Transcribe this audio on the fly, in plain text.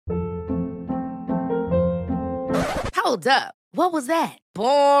Hold up. What was that?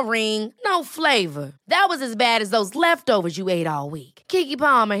 Boring. No flavor. That was as bad as those leftovers you ate all week. Keke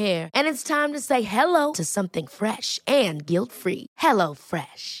Palmer here, and it's time to say hello to something fresh and guilt-free. Hello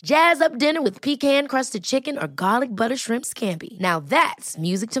Fresh. Jazz up dinner with pecan-crusted chicken or garlic butter shrimp scampi. Now that's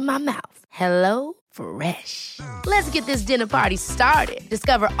music to my mouth. Hello Fresh. Let's get this dinner party started.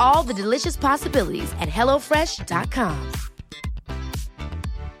 Discover all the delicious possibilities at hellofresh.com.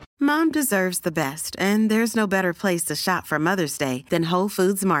 Mom deserves the best, and there's no better place to shop for Mother's Day than Whole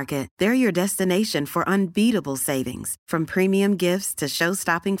Foods Market. They're your destination for unbeatable savings, from premium gifts to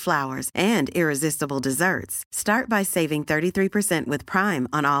show-stopping flowers and irresistible desserts. Start by saving 33% with Prime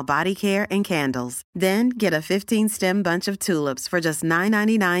on all body care and candles. Then get a 15-stem bunch of tulips for just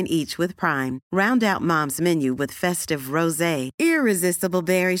 $9.99 each with Prime. Round out Mom's menu with festive rosé, irresistible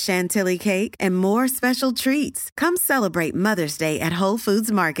berry chantilly cake, and more special treats. Come celebrate Mother's Day at Whole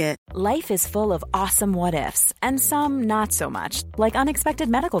Foods Market. Life is full of awesome what-ifs, and some not so much, like unexpected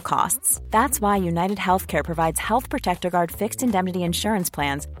medical costs. That's why United Healthcare provides Health Protector Guard fixed indemnity insurance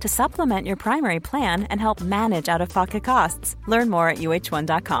plans to supplement your primary plan and help manage out-of-pocket costs. Learn more at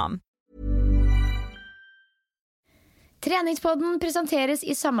uh1.com. Treningspodden presenteres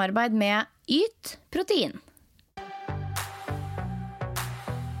i samarbeid med Yt Protein.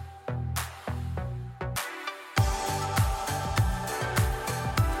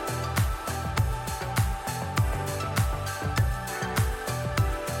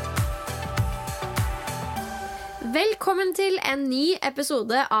 Velkommen til en ny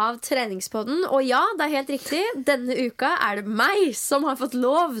episode av Treningspodden. Og ja, det er helt riktig. Denne uka er det meg som har fått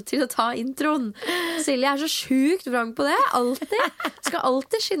lov til å ta introen. Silje er så sjukt vrang på det. Alltid. Skal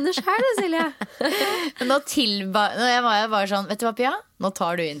alltid skinne selv, Silje. Når jeg var sånn, vet du hva, Pia? Nå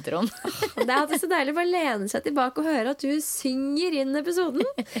tar du introen. Det er alltid så deilig å lene seg tilbake og høre at du synger inn episoden.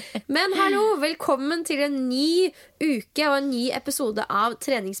 Men hallo, velkommen til en ny uke og en ny episode av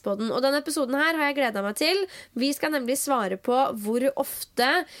Treningspodden. Og denne episoden her har jeg gledet meg til. Vi skal nemlig svare på hvor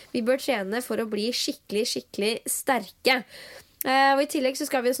ofte vi bør trene for å bli skikkelig, skikkelig sterke. Og i tillegg så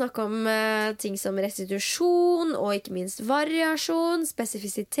skal vi snakke om ting som restitusjon og ikke minst variasjon,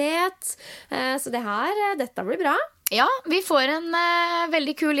 spesifisitet. Så dette blir bra. Ja, vi får en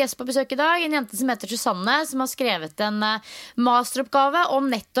veldig kul gjest på besøk i dag. En jente som heter Susanne, som har skrevet en masteroppgave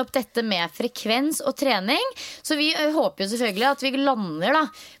om nettopp dette med frekvens og trening. Så vi håper jo selvfølgelig at vi lander da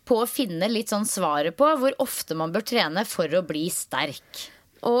på å finne litt sånn svaret på hvor ofte man bør trene for å bli sterk.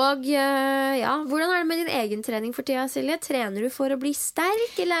 Og ja, hvordan er det med din egen trening for tida, Silje? Trener du for å bli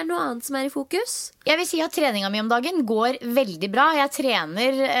sterk, eller er det noe annet som er i fokus? Jeg vil si at treninga mi om dagen går veldig bra. Jeg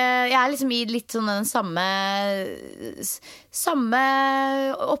trener, jeg er liksom i litt sånn den samme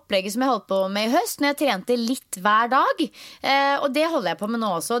opplegget som jeg holdt på med i høst, når jeg trente litt hver dag. Og det holder jeg på med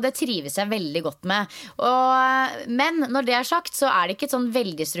nå også, og det trives jeg veldig godt med. Men når det er sagt, så er det ikke et sånn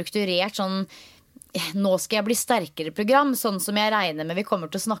veldig strukturert sånn nå skal jeg bli sterkere program, sånn som jeg regner med vi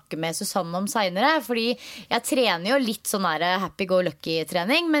kommer til å snakke med Susanne om senere, fordi jeg trener jo litt sånn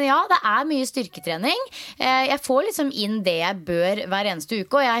happy-go-lucky-trening, men ja, det er mye styrketrening. Jeg får liksom inn det jeg bør hver eneste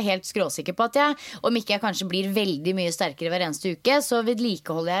uke, og jeg er helt skråsikker på at om ikke jeg kanskje blir veldig mye sterkere hver eneste uke, så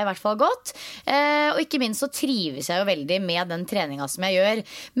vedlikeholder jeg i hvert fall godt. Og ikke minst så trives jeg jo veldig med den treninga som jeg gjør.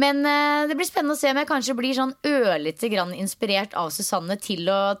 Men det blir spennende å se om jeg kanskje blir sånn ørlite grann inspirert av Susanne til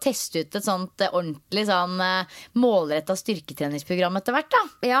å teste ut et sånt ordentlig sånn målrettet styrketreningsprogram etter hvert da.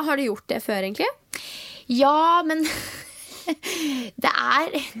 Ja, har du gjort det før egentlig? Ja, men det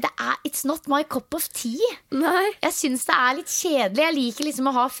er it's not my cup of tea. Nei. Jeg synes det er litt kjedelig. Jeg liker liksom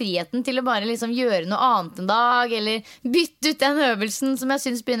å ha friheten til å bare liksom gjøre noe annet en dag, eller bytte ut den øvelsen som jeg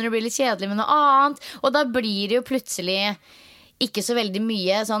synes begynner å bli litt kjedelig med noe annet. Og da blir det jo plutselig ikke så veldig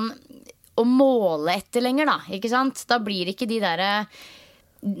mye sånn å måle etter lenger da, ikke sant? Da blir ikke de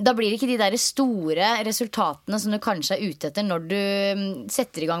der store resultatene som du kanskje er ute etter når du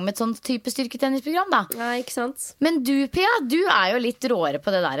setter i gang med et sånt type styrketreningsprogram da. Ja, ikke sant? Men du, Pia, du er jo litt råere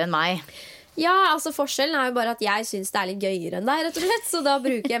på det der enn meg. Ja, altså forskjellen er jo bare at jeg synes det er litt gøyere enn deg, rett og slett. Så da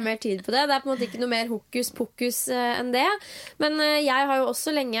bruker jeg mer tid på det. Det er på en måte ikke noe mer hokus pokus enn det. Men jeg har jo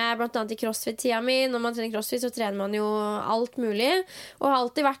også lenge, blant annet i crossfit-tida mi, når man trener crossfit så trener man jo alt mulig. Og har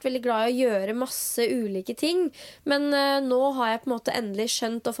alltid vært veldig glad i å gjøre masse ulike ting. Men nå har jeg på en måte endelig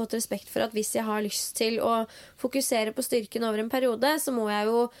skjønt og fått respekt for at hvis jeg har lyst til å fokusere på styrken over en periode, så må jeg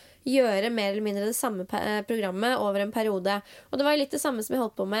jo gjøre mer eller mindre det samme programmet over en periode. Og det var litt det samme som jeg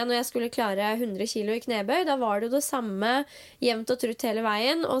holdt på med når jeg skulle klare 100 kilo i knebøy. Da var det jo det samme jevnt og trutt hele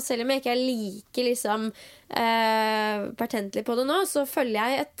veien. Og selv om jeg ikke er like liksom pertentlig på det nå, så følger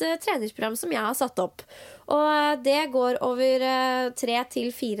jeg et treningsprogram som jeg har satt opp. Og det går over 3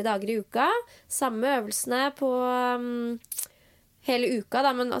 til 4 dager i uka. Samme øvelsene på hele uka,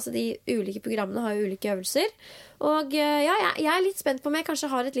 da, men altså, de ulike programmene har jo ulike øvelser. Og ja, jeg litt spent på om jeg kanskje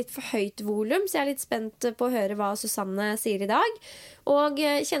har et litt for høyt volum, så jeg litt spent på å høre hva Susanne sier i dag. Og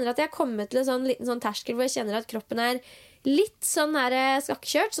kjenner at jeg har kommet til en liten sånn terskel hvor jeg kjenner at kroppen litt sånn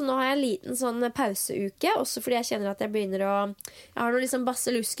skakkjørt, så nå har jeg en liten sånn pauseuke, også fordi jeg kjenner at jeg har noen liksom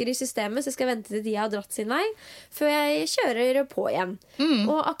basselusker i systemet, så jeg skal vente til de har dratt sin vei før jeg kjører på igjen.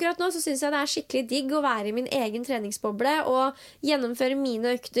 Og akkurat nå så synes jeg det skikkelig digg å være i min egen treningsboble og gjennomføre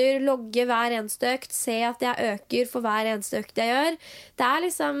mine økter, logge hver eneste økt, se at jeg øker for hver eneste økt jeg gjør.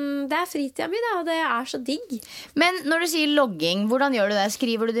 Det fritida mi da, og det så digg. Men når du sier logging, hvordan gjør du det?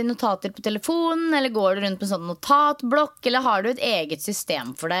 Skriver du dine notater på telefonen, eller går du rundt på en sånn notatblokk? Eller har du et eget system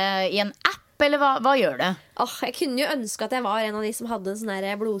for det i en app, eller hva gjør du? Jeg kunne jo ønske at jeg var en av de som hadde en sånn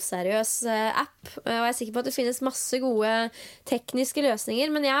her blodseriøs app, og jeg er sikker på at det finnes masse gode tekniske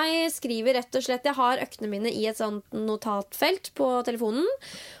løsninger, men jeg skriver rett og slett, jeg har øktene mine i et sånt notatfelt på telefonen,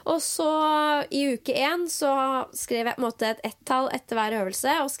 og så i uke 1 så skrev jeg på en måte et ett-tall etter hver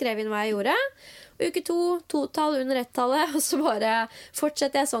øvelse, og skrev inn hva jeg gjorde. Uke 2, 2-tall under 1-tallet, og så bare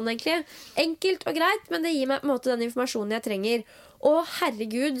fortsetter jeg sånn egentlig. Enkelt og greit, men det gir meg på en måte den informasjonen jeg trenger. Og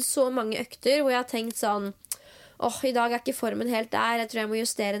herregud, så mange økter hvor jeg har tenkt sånn, i dag ikke formen helt der, jeg tror jeg må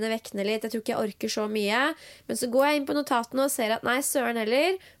justere ned vektene litt, jeg tror ikke jeg orker så mye. Men så går jeg inn på notatene og ser at nei, søren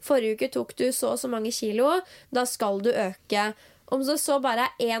heller, forrige uke tok du så mange kilo, da skal du øke. Om så bare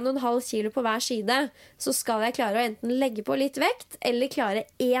 1,5 kilo på hver side, så skal jeg klare å enten legge på litt vekt, eller klare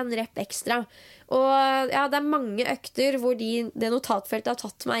 1 rep ekstra. Og ja, det mange økter hvor det notatfeltet har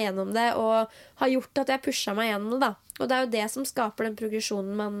tatt meg gjennom det, og har gjort at jeg pushet meg gjennom det, da. Og det jo det som skaper den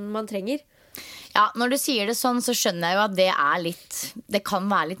progresjonen man trenger. Ja, når du sier det sånn, så skjønner jeg jo at det kan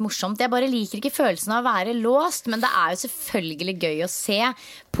være litt morsomt. Jeg bare liker ikke følelsen av å være låst, men det jo selvfølgelig gøy å se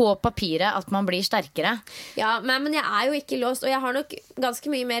på papiret at man blir sterkere. Ja, men jeg jo ikke låst, og jeg har nok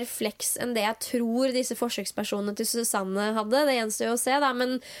ganske mye mer flex enn det jeg tror disse forsøkspersonene til Susanne hadde. Det gjenstår jo å se, da,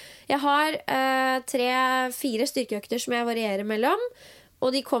 men jeg har 3-4 styrkeøkter som jeg varierer mellom,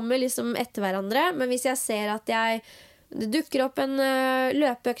 og de kommer liksom etter hverandre, men hvis jeg ser at det dukker opp en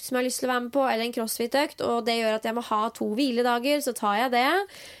løpeøkt som jeg har lyst til å være med på, eller en crossfit-økt, og det gjør at jeg må ha 2 hviledager, så tar jeg det.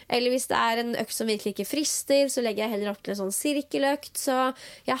 Eller hvis det en økt som virkelig ikke frister, så legger jeg heller opp til en sånn sirkeløkt. Så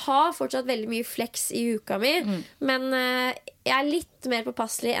jeg har fortsatt veldig mye flex i uka mi, men jeg litt mer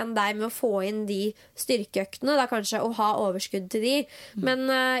påpasselig enn deg med å få inn de styrkeøktene, da kanskje, og ha overskudd til de. Men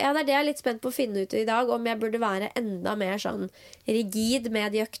ja, det det jeg litt spent på å finne ut i dag, om jeg burde være enda mer sånn rigid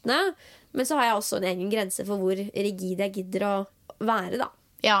med de øktene. Men så har jeg også en egen grense for hvor rigid jeg gidder å være, da.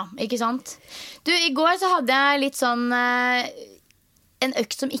 Ja, ikke sant? Du, i går så hadde jeg litt sånn en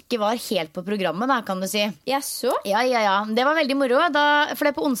økt som ikke var helt på programmet, da, kan du si. Jaså? Ja. Det var veldig moro, for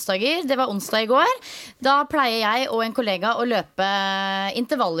det på onsdager, det var onsdag i går, da pleier jeg og en kollega å løpe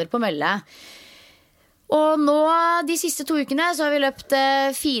intervaller på mølle. Og nå, de siste 2 ukene, så har vi løpt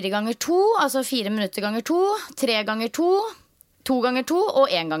 4 ganger 2, altså 4 minutter ganger 2, 3 ganger 2, 2 ganger 2 og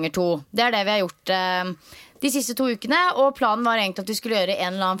 1 ganger 2. Det det vi har gjort de siste 2 ukene. Og planen var egentlig at vi skulle gjøre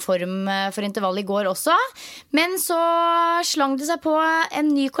en eller annen form for intervall i går også. Men så slang det seg på en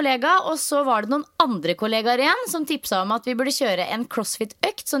ny kollega, og så var det noen andre kollegaer igjen som tipsa om at vi burde kjøre en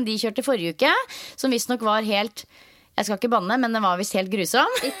crossfit-økt som de kjørte forrige uke, som visst nok var helt... Jeg skal ikke banne, men den var visst helt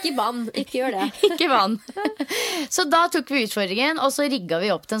grusom. Ikke bann, ikke gjør det. Ikke bann. Så da tok vi utfordringen, og så rigget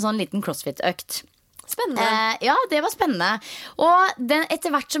vi opp til en sånn liten crossfit-økt. Spennende. Ja, det var spennende. Og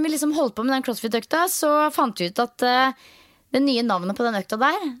etter hvert som vi liksom holdt på med den crossfit-økta, så fant vi ut at det nye navnet på den økta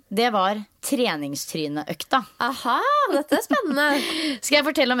der, det var treningstryneøkta. Aha, dette spennende. Skal jeg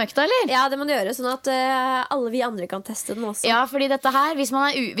fortelle om økta, eller? Ja, det må du gjøre, sånn at alle vi andre kan teste den også. Ja, fordi dette her, hvis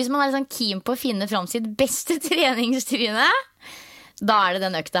man er sånn keen på å finne fram sitt beste treningstryne, da det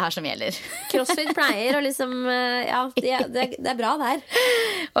den økta her som gjelder. CrossFit pleier og liksom, ja, det bra der.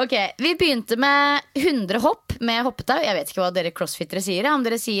 Ok, vi begynte med 100 hopp med hoppetau. Jeg vet ikke hva dere crossfittere sier, om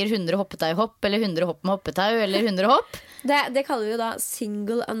dere sier 100 hoppetau-hopp, eller 100 hopp med hoppetau, eller 100 hopp. Det kaller vi jo da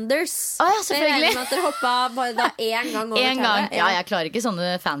single unders. Ja, selvfølgelig. Jeg regner med at dere hoppet bare da en gang over tauet. Ja, jeg klarer ikke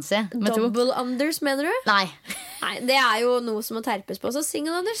sånne fancy med Double unders, mener du? Nei, det jo noe som må terpes på. Så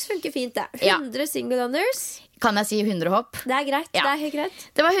single unders funker fint, det. 100 single unders. Kan jeg si 100 hopp? Det greit, ja. Det helt greit.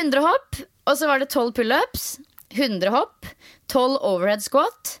 Det var 100 hopp, og så var det 12 pull-ups, 100 hopp, 12 overhead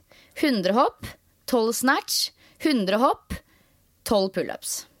squat, 100 hopp, 12 snatch, 100 hopp, 12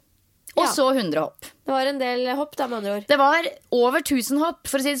 pull-ups. Og så 100 hopp. Det var en del hopp da, med andre ord. Det var over 1000 hopp,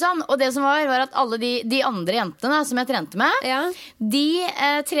 for å si det sånn. Og det som var at alle de andre jentene som jeg trente med, de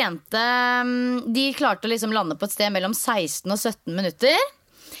klarte å liksom lande på et sted mellom 16 og 17 minutter.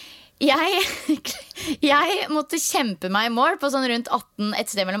 Jeg måtte kjempe meg i mål på sånn rundt et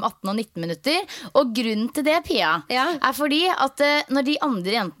sted mellom 18 og 19 minutter. Og grunnen til det, Pia, er fordi at når de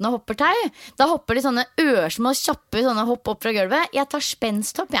andre jentene hopper tau, da hopper de sånne ørsmå, kjappe sånne hopp opp fra gulvet. Jeg tar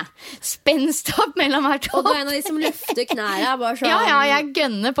spensthopp, Spensthopp mellom hver topp. Og du er en av de som løfter knæra bare sånn. Ja, jeg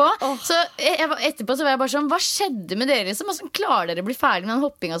gønner på. Så etterpå så var jeg bare sånn, hva skjedde med dere liksom? Hvordan klarer dere å bli ferdig med den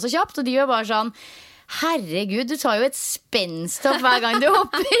hoppinga så kjapt? Og de var bare sånn, herregud, du tar jo et spensthopp hver gang du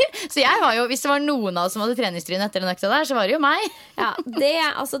hopper. Så jeg var jo, hvis det var noen av oss som hadde treningstryne etter den økta der, så var det jo meg. Ja,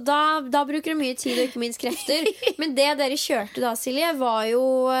 da bruker du mye tid og ikke minst krefter. Men det dere kjørte da, Silje, var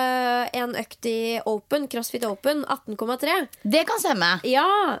jo en økt i Open, CrossFit Open, 18,3. Det kan stemme. Ja,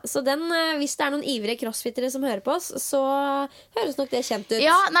 så den, hvis det er noen ivrige crossfittere som hører på oss, så høres nok det kjent ut.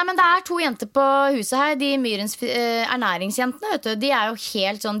 Ja, nei, men det er 2 jenter på huset her, de Myrens ernæringsjentene, vet du. De er jo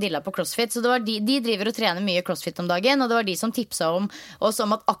helt sånn dilla på CrossFit, så det var de driver og trener mye CrossFit om dagen, og det var de som tipsa om oss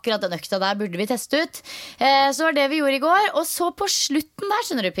om at akkurat den økta der burde vi teste ut. Så var det vi gjorde i går. Og så på slutten der,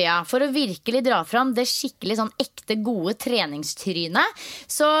 skjønner du, Pia, for å virkelig dra fram det skikkelig sånn ekte gode treningstrynet,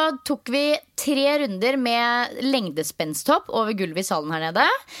 så tok vi 3 runder med lengdespensthopp over gulvet i salen her nede.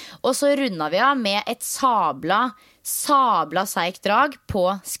 Og så runda vi av med et sabla seigt drag på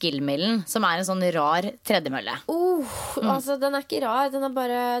skillmillen, som er en sånn rar tredemølle. Altså, den er ikke rar, den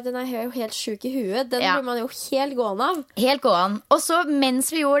er jo helt syk i huet. Den blir man jo helt gående av. Helt gående. Og så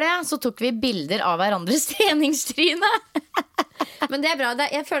mens vi gjorde det, så tok vi bilder av hverandres treningstryne. Men det er bra,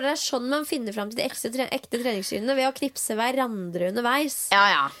 jeg føler det er sånn man finner frem til de ekte treningstrynene, ved å knipse hverandre underveis.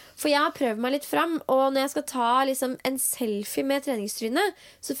 Ja. For jeg har prøvd meg litt fram, og når jeg skal ta liksom en selfie med treningstryne,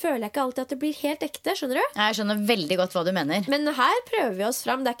 så føler jeg ikke alltid at det blir helt ekte, skjønner du? Jeg skjønner veldig godt hva du mener. Men her prøver vi oss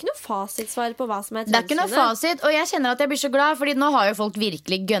fram. Det er ikke noe fasitsvar på hva som er treningstryne. Det er ikke noe fasit, og jeg kjenner at jeg blir så glad, fordi nå har jo folk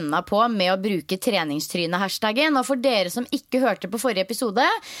virkelig gønna på med å bruke treningstryne-hashtaggen. Og for dere som ikke hørte på forrige episode,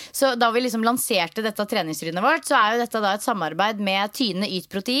 så da vi liksom lanserte dette treningstrynet vårt, så er jo dette da et samarbeid med Tyne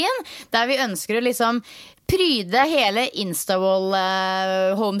Yt-protein, der vi ønsker å liksom pryde hele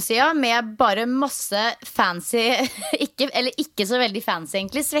Instawall-homesida med bare masse fancy, ikke så veldig fancy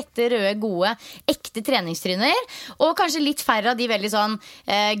egentlig, svette, røde, gode, ekte treningstryner, og kanskje litt færre av de veldig sånn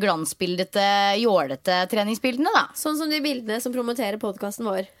glansbildete, jålete treningsbildene da. Sånn som de bildene som promoterer podcasten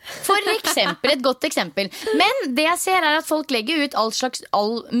vår. For eksempel, et godt eksempel. Men det jeg ser er at folk legger ut all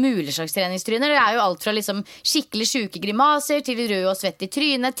mulig slags treningstryner. Det er jo alt fra liksom skikkelig syke grimaser til rød og svett i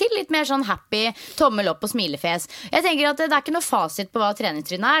trynet, til litt mer sånn happy, tommel opp og smilefjes. Jeg tenker at det er ikke noe fasit på hva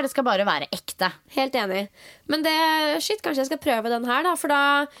treningstrynet er. Det skal bare være ekte. Helt enig. Men kanskje jeg skal prøve den her da.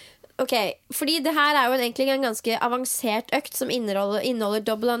 Fordi det her er jo egentlig en ganske avansert økt som inneholder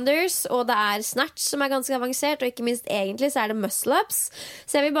double unders, og det er snatch som er ganske avansert, og ikke minst egentlig så er det muscle ups.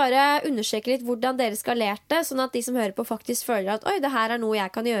 Så jeg vil bare undersøke litt hvordan dere skalerte, sånn at de som hører på faktisk føler at oi, det her er noe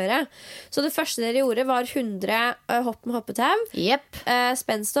jeg kan gjøre. Så det første dere gjorde var 100 hopp med hoppetau. Yep.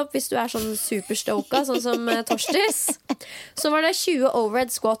 Spensthopp hvis du er sånn superstoka, sånn som Torstis. Så var det 20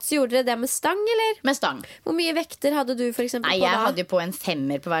 overhead squats. Gjorde dere det med stang, eller? Med stang. Hvor mye vekter hadde du for eksempel? Jeg hadde jo på en 5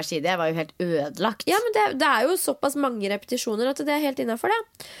 på hver side. Jeg var jo helt ødelagt. Ja, men det er jo såpass mange repetisjoner at det er helt innenfor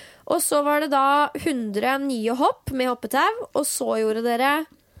det. Og så var det da 100 nye hopp med hoppetau, og så gjorde dere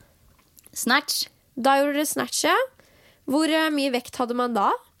snatch. Da gjorde dere snatch, ja. Hvor mye vekt hadde man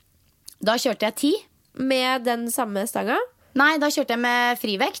da? Da kjørte jeg 10. Med den samme stanga? Nei, da kjørte jeg med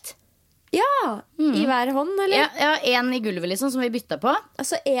frivekt. Ja, i hver hånd, eller? Ja, en i gulvet liksom, som vi bytta på.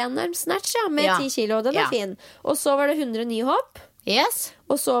 Altså enarm snatch, ja, med 10 kilo, den er fin. Og så var det 100 nye hopp. Yes.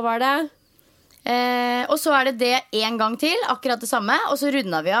 Og så var det og så er det en gang til, akkurat det samme. Og så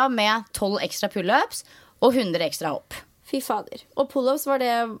runda vi av med 12 ekstra pull-ups og 100 ekstra hopp. Fy fader. Og pull-ups, var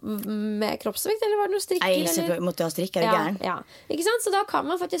det med kroppsvekt, eller var det noe strikk? Nei, måtte jo ha strikk, er du gæren? Ja. Ikke sant? Så da kan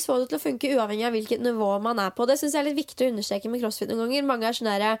man faktisk få det til å funke uavhengig av hvilket nivå man er på. Det synes jeg er litt viktig å understreke med crossfit noen ganger. Mange er sånn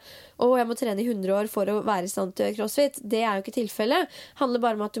der, jeg må trene i 100 år for å være i stand til å gjøre crossfit. Det er jo ikke tilfellet. Det handler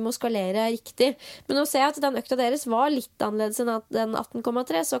bare om at du må skalere riktig. Men nå ser jeg at den økta deres var litt annerledes enn den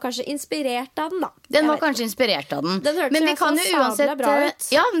 18,3, så kanskje inspirert av den da. Den var kanskje inspirert av den. Den hørtes men vi kan jo uansett bra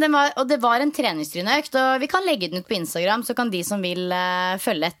ut. Ja, og det var en treningstryneøkt, og vi kan legge den ut på Instagram, så kan de som vil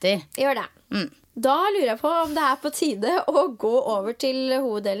følge etter. Gjør det. Da lurer jeg på om det er på tide å gå over til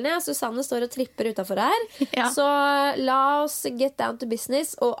hoveddelene. Susanne står og tripper utenfor her. Ja. Så la oss get down to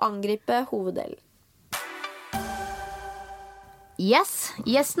business og angripe hoveddelen. Yes,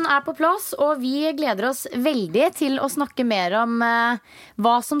 gjesten på plass, og vi gleder oss veldig til å snakke mer om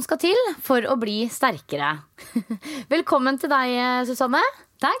hva som skal til for å bli sterkere. Velkommen til deg, Susanne.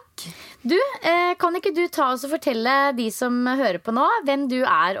 Takk. Du, kan ikke du ta oss og fortelle de som hører på nå, hvem du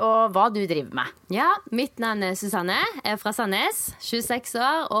og hva du driver med? Ja, mitt navn Susanne, fra Sandnes, 26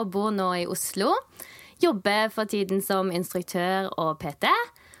 år og bor nå i Oslo. Jobber for tiden som instruktør og PT,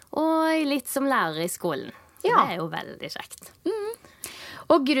 og litt som lærer i skolen. Ja. Det jo veldig kjekt.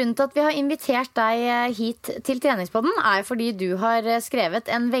 Og grunnen til at vi har invitert deg hit til treningspodden fordi du har skrevet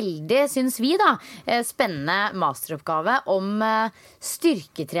en veldig, synes vi da, spennende masteroppgave om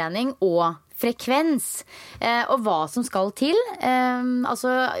styrketrening og frekvens. Og hva som skal til.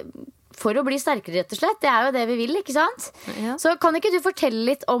 Altså, for å bli sterkere rett og slett. Det jo det vi vil, ikke sant? Ja. Så kan ikke du fortelle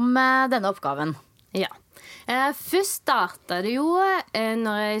litt om denne oppgaven? Ja. Først startet det jo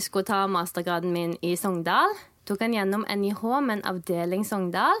når jeg skulle ta mastergraden min i Sogndal. Tok den gjennom NIH med en avdeling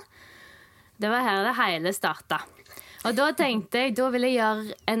Sogndal. Det var her det hele startet. Og da tenkte jeg, da ville jeg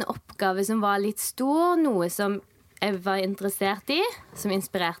gjøre en oppgave som var litt stor, noe som jeg var interessert i, som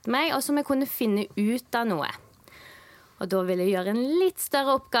inspirerte meg, og som jeg kunne finne ut av noe. Og da ville jeg gjøre en litt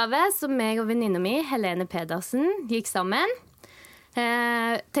større oppgave, som meg og venninna mi, Helene Pedersen, gikk sammen.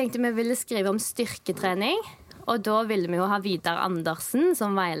 Tenkte vi ville skrive om styrketrening, og da ville vi jo ha Vidar Andersen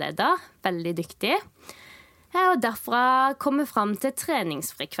som veileder, veldig dyktig. Og derfra kom vi frem til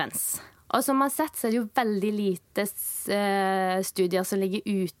treningsfrekvens. Og som vi har sett, så det jo veldig lite studier som ligger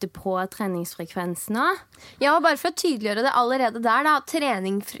ute på treningsfrekvens nå. Ja, og bare for å tydeliggjøre det allerede der da,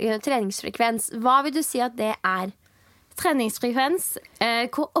 treningsfrekvens, hva vil du si at det Treningsfrekvens,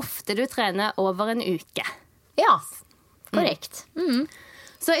 hvor ofte du trener over en uke. Ja, korrekt.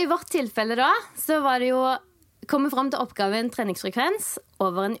 Så i vårt tilfelle da, så var det jo kommet frem til oppgaven treningsfrekvens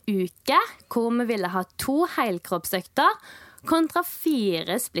over en uke, hvor vi ville ha 2 helkroppsøkter kontra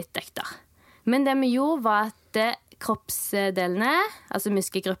 4 splittøkter. Men det vi gjorde var at kroppsdelene, altså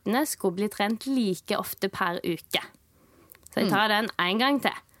muskelgruppene, skulle bli trent like ofte per uke. Så jeg tar den en gang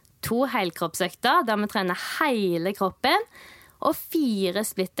til. 2 helkroppsøkter der vi trener hele kroppen, og 4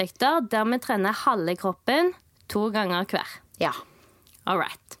 splittøkter der vi trener halve kroppen 2 ganger hver. Ja.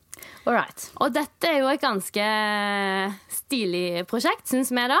 Alright. Og dette jo et ganske stilig prosjekt,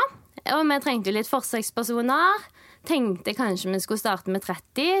 synes vi da. Og vi trengte litt forsøkspersoner. Tenkte kanskje vi skulle starte med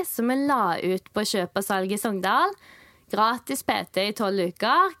 30, så vi la ut på kjøp og salg i Sogndal. Gratis PT i 12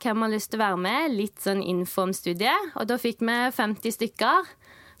 uker. Hvem har lyst til å være med? Litt sånn info om studiet. Og da fikk vi 50 stykker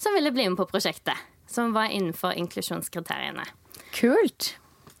som ville bli med på prosjektet, som var innenfor inklusjonskriteriene. Kult!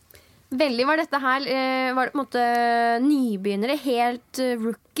 Veldig, var dette her var det på en måte nybegynnere, helt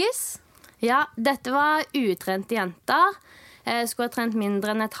rookies? Ja, dette var utrente jenter. Skulle ha trent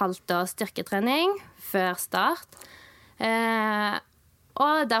mindre enn et halvt år styrketrening før start.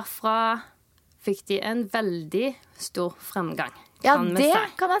 Og derfra fikk de en veldig stor fremgang. Ja, det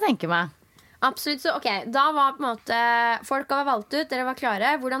kan jeg tenke meg. Absolutt, så ok, da var på en måte folk var valgt ut, dere var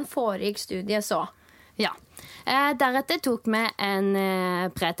klare. Hvordan foregikk studiet så? Ja, deretter tok vi en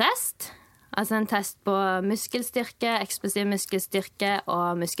pretest, altså en test på muskelstyrke, eksplosiv muskelstyrke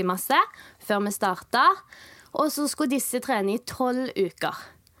og muskelmasse, før vi startet. Og så skulle disse trene i 12 uker.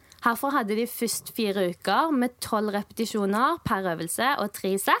 Herfor hadde de først 4 uker med 12 repetisjoner per øvelse og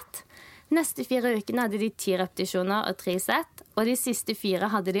 3 sett. Neste 4 ukene hadde de 10 repetisjoner og 3 sett, og de siste 4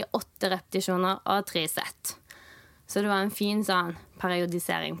 hadde de 8 repetisjoner og 3 sett. Så det var en fin sånn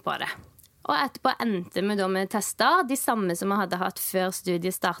periodisering på det. Og etterpå endte vi da med tester, de samme som vi hadde hatt før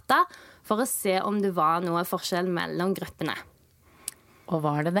studiet startet, for å se om det var noe forskjell mellom gruppene. Og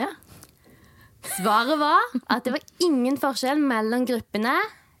var det det? Svaret var at det var ingen forskjell mellom gruppene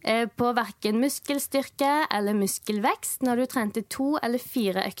på hverken muskelstyrke eller muskelvekst når du trente 2 eller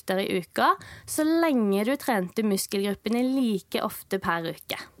 4 økter i uka, så lenge du trente muskelgruppene like ofte per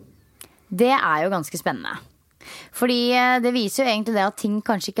uke. Det jo ganske spennende. Fordi det viser jo egentlig det at ting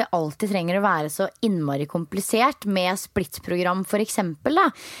kanskje ikke alltid trenger å være så innmari komplisert med splittprogram for eksempel da.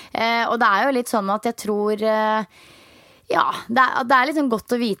 Og det jo litt sånn at jeg tror ja, det liksom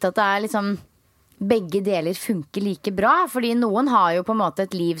godt å vite at det liksom begge deler funker like bra, fordi noen har jo på en måte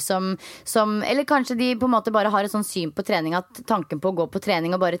et liv som eller kanskje de på en måte bare har et sånn syn på trening at tanken på å gå på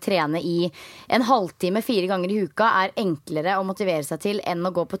trening og bare trene i en halvtime 4 ganger i uka enklere å motivere seg til enn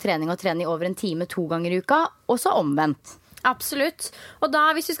å gå på trening og trene i over en time 2 ganger i uka, og så omvendt. Absolutt. Og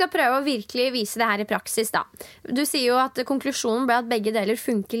da, hvis vi skal prøve å virkelig vise det her i praksis da. Du sier jo at konklusjonen ble at begge deler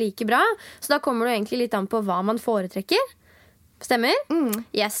funker like bra, så da kommer det egentlig litt an på hva man foretrekker. Stemmer?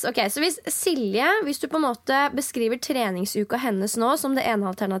 Yes, ok. Så hvis du på en måte beskriver treningsuka hennes nå som det ene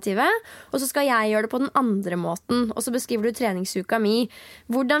alternativet, og så skal jeg gjøre det på den andre måten, og så beskriver du treningsuka mi,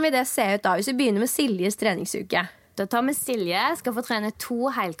 hvordan vil det se ut da, hvis vi begynner med Siljes treningsuke? Da tar vi Silje, skal få trene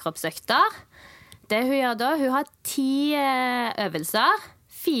 2 helkroppsøkter. Det hun gjør da, hun har 10 øvelser,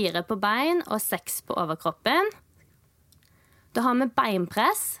 4 på bein og 6 på overkroppen. Da har vi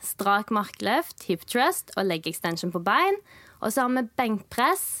beinpress, strak markløft, hip thrust og leg extension på bein. Og så har vi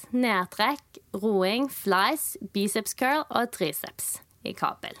benkpress, nedtrekk, roing, flies, biceps curl og triceps i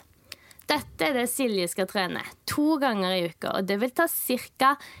kabel. Dette er det Silje skal trene 2 ganger i uka, og det vil ta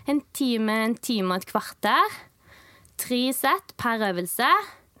ca. en time og et kvarter. 3 sett per øvelse,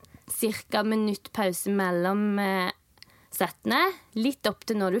 ca. minutt pause mellom settene, litt opp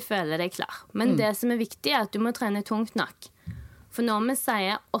til når du føler deg klar. Men det som er viktig er at du må trene tungt nok. For når vi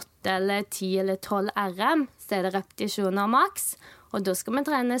sier 8 eller 10 eller 12 RM, så er det repetisjoner maks. Og da skal vi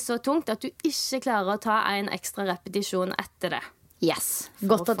trene så tungt at du ikke klarer å ta en ekstra repetisjon etter det. Yes,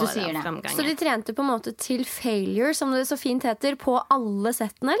 godt at du sier det. Så de trente på en måte til failure, som det så fint heter, på alle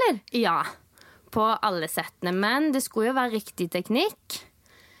settene, eller? Ja, på alle settene. Men det skulle jo være riktig teknikk.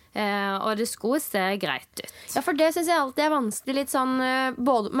 Og det skulle se greit ut. Ja, for det synes jeg alltid er vanskelig litt sånn,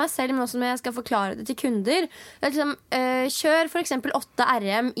 både meg selv, men også når jeg skal forklare det til kunder. Det er liksom, kjør for eksempel 8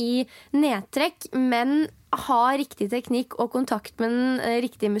 RM i nedtrekk, men ha riktig teknikk og kontakt med den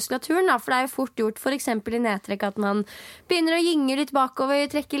riktige muskulaturen, da. For det er jo fort gjort for eksempel i nedtrekk at man begynner å gynge litt bakover,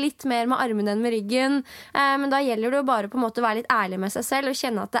 trekke litt mer med armene enn med ryggen, men da gjelder det jo bare på en måte å være litt ærlig med seg selv og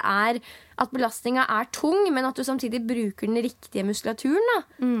kjenne at at belastningen er tung, men at du samtidig bruker den riktige muskulaturen, da.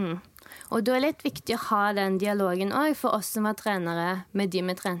 Og da er det litt viktig å ha den dialogen også for oss som var trenere med de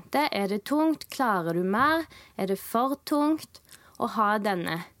vi trente. Er det tungt? Klarer du mer? Er det for tungt? Å ha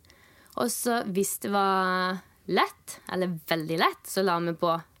denne. Og så hvis det var lett, eller veldig lett, så la vi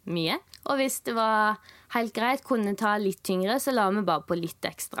på mye. Og hvis det var helt greit, kunne ta litt tyngre, så la vi bare på litt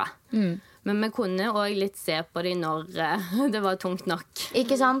ekstra. Men vi kunne også litt se på det når det var tungt nok.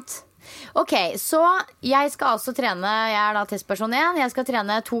 Ikke sant? Ok, så jeg skal altså trene, jeg er da testperson 1, jeg skal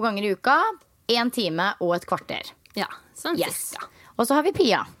trene 2 ganger i uka, 1 time og et kvarter. Ja, sånn cirka. Og så har vi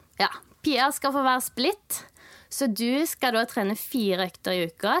Pia. Ja, Pia skal få være splitt. Så du skal da trene 4 økter i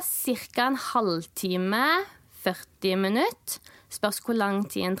uka, cirka en halvtime, 40 minutter. Spørs hvor lang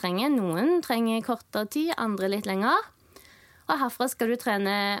tid en trenger. Noen trenger kortere tid, andre litt lenger. Og herfra skal du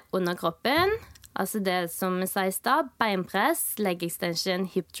trene underkroppen, altså det som vi sier i stad, beinpress, leg extension,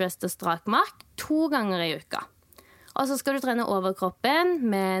 hip thrust og strak mark, 2 ganger i uka. Og så skal du trene overkroppen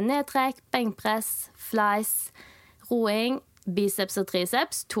med nedtrekk, benkpress, flies, roing, biceps og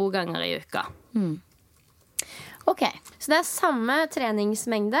triceps 2 ganger i uka. Ok, så det er samme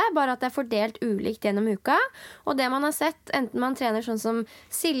treningsmengde, bare at det er fordelt ulikt gjennom uka. Og det man har sett, enten man trener sånn som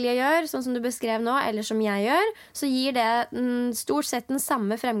Silje gjør, sånn som du beskrev nå, eller som jeg gjør, så gir det stort sett den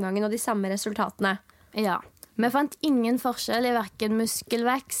samme fremgangen og de samme resultatene. Ja, vi fant ingen forskjell i hverken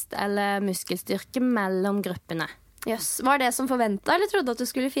muskelvekst eller muskelstyrke mellom gruppene. Yes. Var det som forventet, eller trodde at du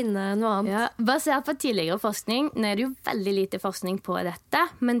skulle finne noe annet? Ja, basert på tidligere forskning, nå er det jo veldig lite forskning på dette,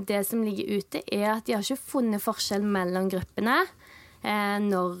 men det som ligger ute er at de har ikke funnet forskjell mellom gruppene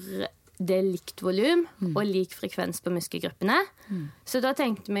når det er likt volum og lik frekvens på muskelgruppene. Så da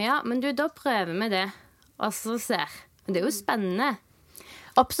tenkte vi, men da prøver vi det, og så ser. Men det er jo spennende.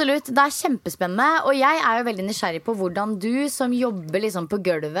 Absolutt, det er kjempespennende. Og jeg er jo veldig nysgjerrig på hvordan du som jobber liksom på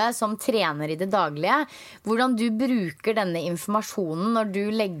gulvet, som trener i det daglige, hvordan du bruker denne informasjonen når du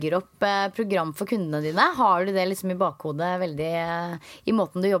legger opp program for kundene dine. Har du det liksom i bakhodet veldig i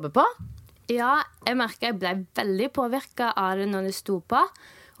måten du jobber på? Ja, jeg merket jeg ble veldig påvirket av det når det sto på,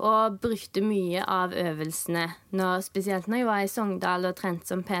 og brukte mye av øvelsene, spesielt når jeg var i Sogndal og trente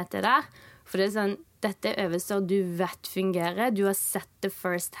som PT der. For det er sånn, dette er øvelser du vet fungerer. Du har sett det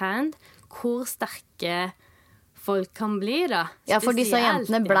first hand. Hvor sterke folk kan bli, da. Ja, for disse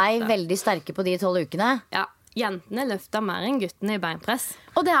jentene blei veldig sterke på de 12 ukene. Ja, jentene løfta mer enn guttene i beinpress.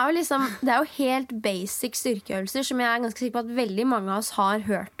 Og det er jo helt basic styrkeøvelser som jeg er ganske sikker på at veldig mange av oss har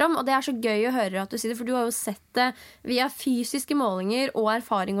hørt om. Og det er så gøy å høre at du sier det, for du har jo sett det via fysiske målinger og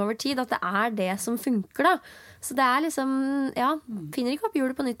erfaring over tid, at det er det som funker, da. Så det er liksom, finner ikke opp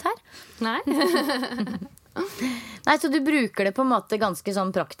hjulet på nytt her. Nei. Nei, så du bruker det på en måte ganske sånn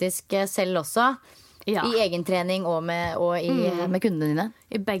praktisk selv også? Ja. I egentrening og med kundene dine?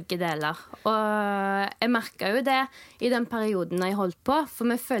 I begge deler. Og jeg merket jo det i den perioden jeg holdt på, for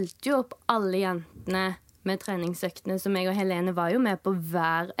vi følte jo opp alle jentene med treningsøktene, som jeg og Helene var jo med på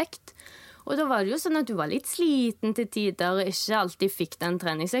hver økt. Og da var det jo sånn at du var litt sliten til tider og ikke alltid fikk den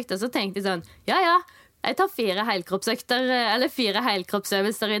treningsøkta. Så tenkte jeg sånn, Jeg tar 4 helkroppsøkter, eller 4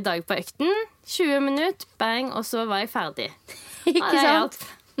 helkroppsøvelser I dag på økten. 20 minutter, bang, og så var jeg ferdig. Ikke sant?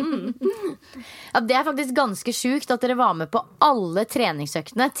 Ja, det faktisk ganske sjukt at dere var med på alle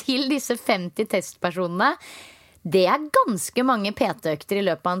treningsøktene til disse 50 testpersonene. Det ganske mange PT-økter I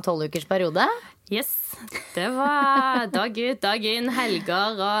løpet av en 12-ukers periode. Yes, det var dag ut, dag inn,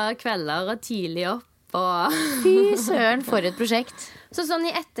 helger og kvelder og tidlig opp. Og Fy søren, for et prosjekt. Så sånn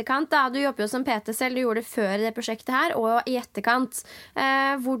I etterkant da, du jobber jo som PT selv, du gjorde det før det prosjektet her, og I etterkant.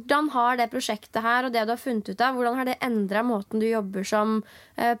 Hvordan har det prosjektet her, og det du har funnet ut av, hvordan har det endret måten du jobber som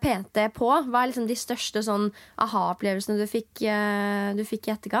PT på? Hva liksom de største sånn aha-opplevelsene du fikk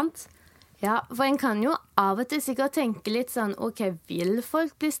I etterkant? ja, for en kan jo av og til sikkert tenke litt sånn, ok, vil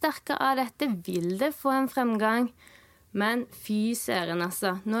folk bli sterkere av dette? Vil det få en fremgang? Men fy søren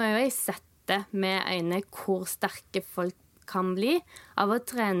altså, nå har jo jeg sett det med øynene hvor sterke folk kan bli av å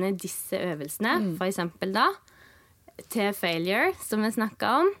trene disse øvelsene, for eksempel da, til failure, som vi snakket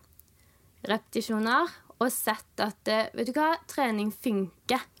om, repetisjoner, og sett at, vet du hva, trening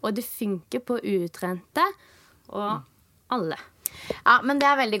funker, og det funker på utrente, og alle. Ja, men det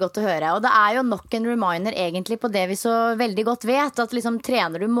veldig godt å høre. Og det jo nok en reminder egentlig på det vi så veldig godt vet, at liksom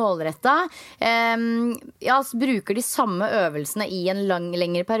trener du målrettet, ja, så bruker de samme øvelsene I en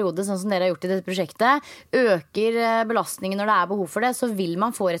lengre periode, sånn som dere har gjort I dette prosjektet, øker belastningen når det behov for det, så vil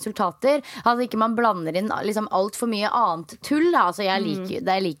man få resultater. Altså ikke man blander inn liksom alt for mye annet tull. Da. Altså jeg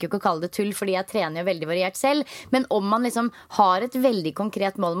liker jo ikke å kalle det tull, fordi jeg trener jo veldig variert selv, men om man liksom har et veldig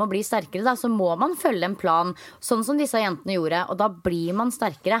konkret mål om å bli sterkere, da, så må man følge en plan, sånn som disse jentene gjorde, og da blir man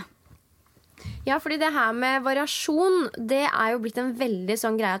sterkere. Ja, fordi det her med variasjon, det jo blitt en veldig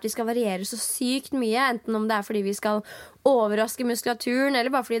sånn greie at vi skal variere så sykt mye, enten om det fordi vi skal overraske muskulaturen, eller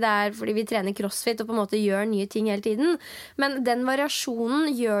bare fordi det fordi vi trener crossfit og på en måte gjør nye ting hele tiden. Men den variasjonen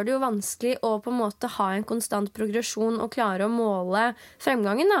gjør det jo vanskelig å på en måte ha en konstant progresjon og klare å måle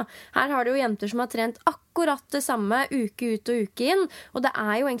fremgangen. Da. Her har du jo jenter som har trent akkurat det samme uke ut og uke inn, og det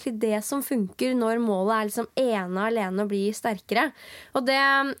jo egentlig det som funker når målet liksom ene og alene å bli sterkere. Og det,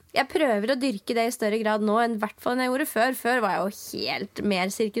 jeg prøver å dyrke det I større grad nå enn I hvert fall enn jeg gjorde før. Før var jeg jo helt mer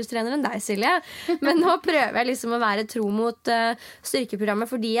sirkustrener enn deg, Silje. Men nå prøver jeg liksom å være tro mot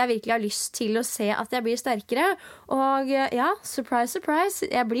styrkeprogrammet, fordi jeg virkelig har lyst til å se at jeg blir sterkere. Og ja, surprise, surprise,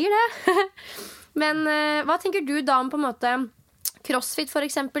 jeg blir det. Men hva tenker du da om på en måte crossfit for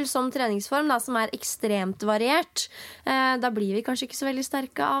eksempel som treningsform da, som ekstremt variert? Da blir vi kanskje ikke så veldig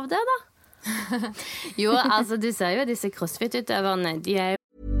sterke av det da? Jo, altså du ser jo disse crossfit-utøverne, de jo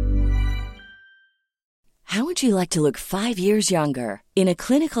How would you like to look 5 years younger? In a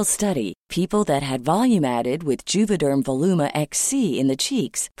clinical study, people that had volume added with Juvederm Voluma XC in the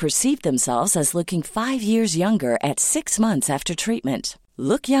cheeks perceived themselves as looking 5 years younger at 6 months after treatment.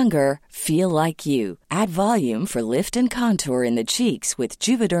 Look younger, feel like you. Add volume for lift and contour in the cheeks with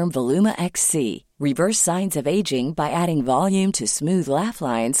Juvederm Voluma XC. Reverse signs of aging by adding volume to smooth laugh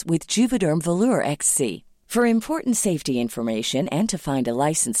lines with Juvederm Volure XC. For important safety information and to find a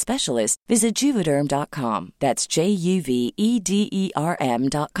licensed specialist, visit Juvederm.com. That's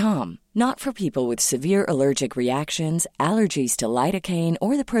JUVEDERM.com. Not for people with severe allergic reactions, allergies to lidocaine,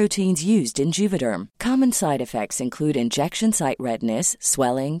 or the proteins used in Juvederm. Common side effects include injection site redness,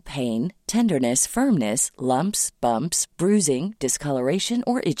 swelling, pain, tenderness, firmness, lumps, bumps, bruising, discoloration,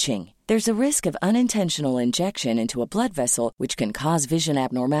 or itching. There's a risk of unintentional injection into a blood vessel, which can cause vision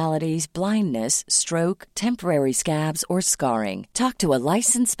abnormalities, blindness, stroke, temporary scabs, or scarring. Talk to a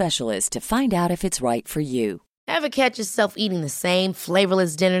licensed specialist to find out if it's right for you. Ever catch yourself eating the same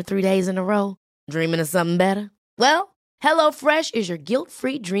flavorless dinner 3 days in a row? Dreaming of something better? Well, HelloFresh is your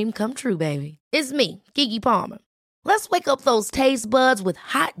guilt-free dream come true, baby. It's me, Keke Palmer. Let's wake up those taste buds with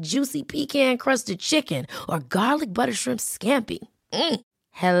hot, juicy pecan-crusted chicken or garlic butter shrimp scampi.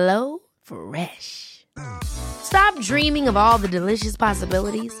 Hello Fresh. Stop dreaming of all the delicious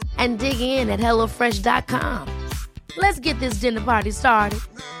possibilities and dig in at HelloFresh.com. Let's get this dinner party started.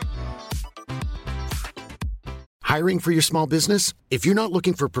 Hiring for your small business? If you're not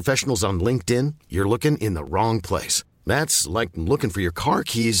looking for professionals on LinkedIn, you're looking in the wrong place. That's like looking for your car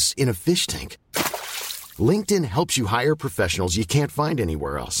keys in a fish tank. LinkedIn helps you hire professionals you can't find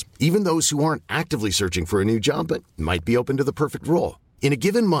anywhere else, even those who aren't actively searching for a new job but might be open to the perfect role. In a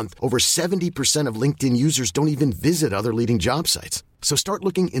given month, over 70% of LinkedIn users don't even visit other leading job sites. So start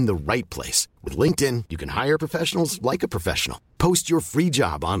looking in the right place. With LinkedIn, you can hire professionals like a professional. Post your free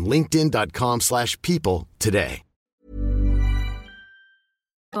job on linkedin.com/people today.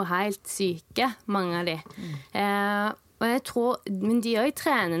 Og helt syke, mange av de. Og jeg tror, men de også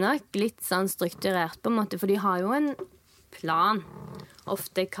trener nok litt sånn strukturert på en måte, for de har jo en plan.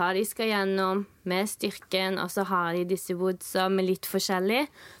 ofte hva de skal gjennom med styrken, og så har de disse woodsa med litt forskjellig,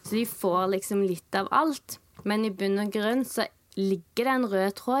 så de får liksom litt av alt. Men i bunn og grunn så ligger det en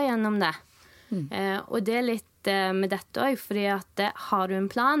rød tråd gjennom det. Og det litt med dette også, fordi at har du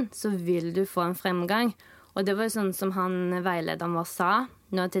en plan, så vil du få en fremgang. Og det var jo sånn som han veilederen vår sa,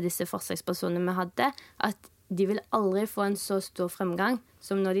 nå til disse forsøkspersonene vi hadde, at de vil aldri få en så stor fremgang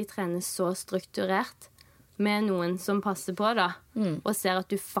som når de trener så strukturert med noen som passer på da, og ser at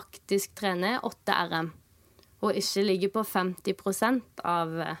du faktisk trener 8 RM, og ikke ligger på 50% av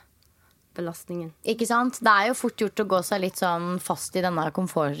belastningen. Ikke sant? Det jo fort gjort å gå seg litt sånn fast i denne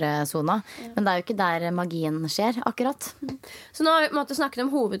komfortzona, men det jo ikke der magien skjer, akkurat. Så nå har vi snakket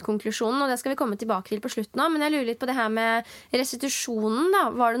om hovedkonklusjonen, og det skal vi komme tilbake til på slutten av, men jeg lurer litt på det her med restitusjonen da.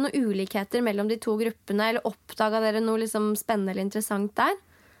 Var det noen ulikheter mellom de to gruppene, eller oppdaget dere noe liksom spennende eller interessant der?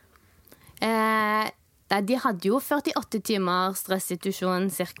 De hadde jo 48 timers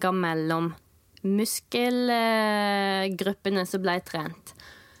restitusjon cirka mellom muskelgruppene som ble trent.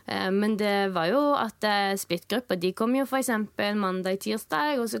 Men det var jo at splittgrupper, de kom jo for eksempel mandag,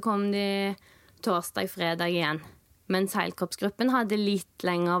 tirsdag, og så kom de torsdag, fredag igjen. Mens helkroppsgruppen hadde litt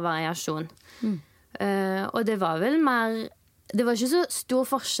lengre variasjon. Og det var vel mer, det var ikke så stor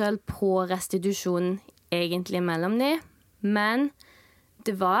forskjell på restitusjonen egentlig mellom de, men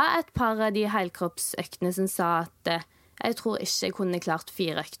det var et par av de helkroppsøktene som sa at jeg tror ikke jeg kunne klart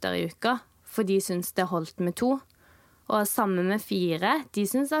 4 økter i uka, for de syntes det holdt med 2. Og sammen med 4, de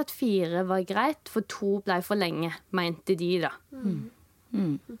syntes at 4 var greit, for 2 ble for lenge, mente de da.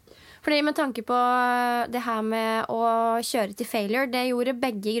 Fordi med tanke på det her med å kjøre til failure, det gjorde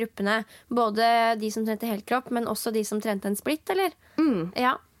begge gruppene, både de som trente helkropp, men også de som trente en split, eller?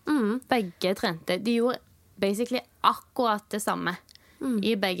 Ja. Begge trente. De gjorde basically akkurat det samme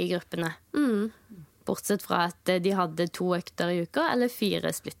i begge gruppene. Bortsett fra at de hadde 2 økter i uka, eller 4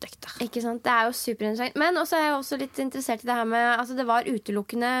 splittøkter. Ikke sant? Det jo superinteressant. Men også jeg også litt interessert i det her med, altså det var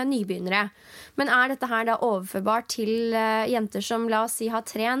utelukkende nybegynnere. Men dette her da overførbart til jenter som, la oss si, har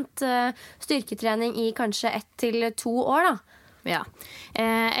trent styrketrening i kanskje 1 til 2 år da? Ja.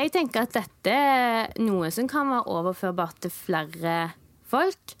 Jeg tenker at dette noe som kan være overførbart til flere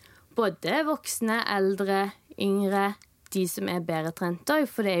folk. Både voksne, eldre, yngre, de som bedre trent også,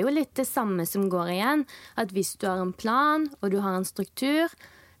 for det jo litt det samme som går igjen, at hvis du har en plan, og du har en struktur,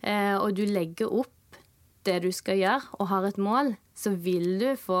 og du legger opp det du skal gjøre, og har et mål, så vil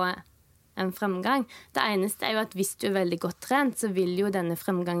du få en fremgang. Det eneste jo at hvis du veldig godt trent, så vil jo denne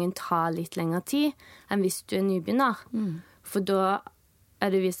fremgangen ta litt lengre tid enn hvis du nybegynner. For da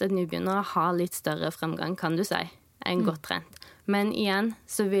det vist at nybegynnere har litt større fremgang, kan du si, enn godt trent. Men igjen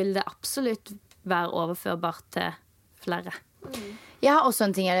så vil det absolutt være overførbart til flere. Jeg har også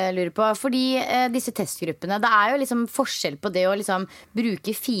en ting jeg lurer på, fordi disse testgruppene, det jo liksom forskjell på det å liksom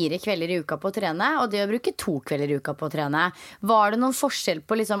bruke 4 kvelder i uka på å trene, og det å bruke 2 kvelder i uka på å trene. Var det noen forskjell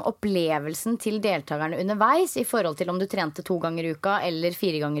på liksom opplevelsen til deltakerne underveis, i forhold til om du trente 2 ganger i uka eller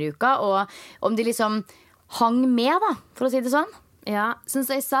 4 ganger i uka, og om de liksom hang med da, for å si det sånn? Ja, som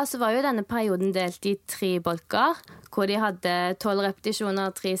jeg sa, så var jo denne perioden delt i 3 bolker, hvor de hadde 12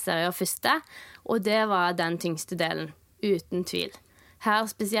 repetisjoner, 3 serier første, og det var den tyngste delen, uten tvil. Her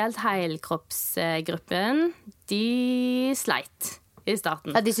spesielt helkroppsgruppen, de sleit i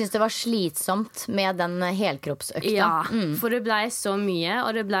starten. Ja, de syntes det var slitsomt med den helkroppsøkta. Ja, for det ble så mye,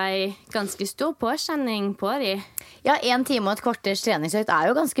 og det ble ganske stor påkjenning på de. Ja, 1 time og et kvarters treningsøkt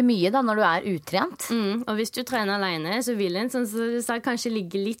jo ganske mye da, når du utrent. Og hvis du trener alene, så vil en sånn som du sa, kanskje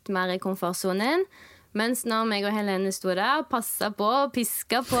ligge litt mer i komfortzonen. Mens når meg og Helene stod der og passet på og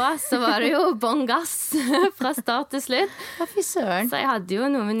pisket på, så var det jo bånn gass fra start til slutt. Ja, fy søren. Så jeg hadde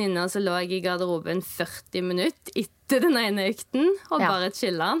jo noen venninner som lå i garderoben 40 minutter etter den ene økten, og bare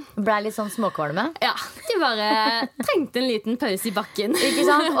chillet. Ble litt sånn småkvalme? Ja, de bare trengte en liten pause i bakken. Ikke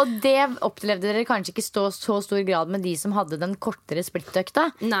sant? Og det opplevde dere kanskje ikke så stor grad med de som hadde den kortere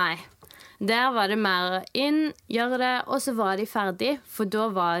splittøkta? Nei. Der var det mer inn, gjør det, og så var de ferdig, for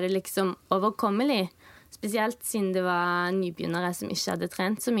da var det liksom overkommelig. Spesielt siden det var nybegynnere som ikke hadde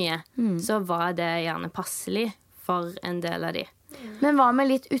trent så mye, så var det gjerne passelig for en del av de. Men hva med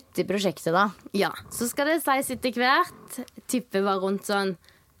litt ute i prosjektet da? Ja, så skal det sies etter hvert. Tippet var rundt sånn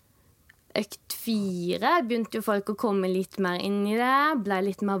økt 4. Begynte jo folk å komme litt mer inn i det, ble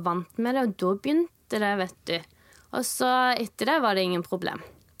litt mer vant med det, og da begynte det, vet du. Og så etter det var det ingen problem.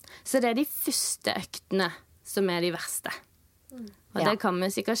 Så det de første øktene som de verste. Og det kan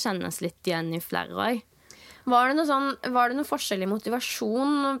vi sikkert kjennes litt igjen i flere år. Var det noe forskjell i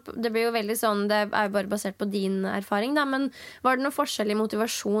motivasjon? Det blir jo veldig sånn, det er jo bare basert på din erfaring da, men var det noe forskjell i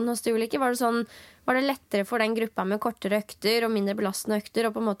motivasjon hos de ulike? Var det lettere for den gruppa med kortere økter og mindre belastende økter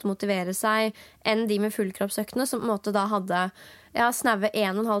å på en måte motivere seg enn de med fullkroppsøktene som på en måte da hadde snaue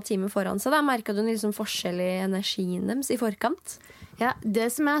 1,5 time foran seg? Da merket du liksom forskjell i energien deres i forkant? Ja, det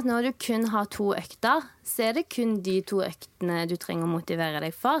som at når du kun har 2 økter, så det kun de 2 øktene du trenger å motivere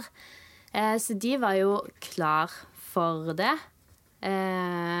deg for. Så de var jo klar for det.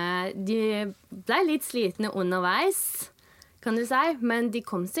 De ble litt slitne underveis, kan du si, men de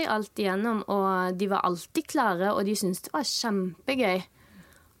kom seg alltid gjennom, og de var alltid klare, og de syntes det var kjempegøy.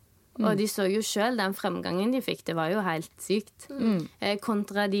 Og de så jo selv den fremgangen de fikk, det var jo helt sykt.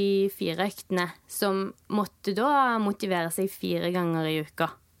 Kontra de 4 øktene, som måtte da motivere seg 4 ganger i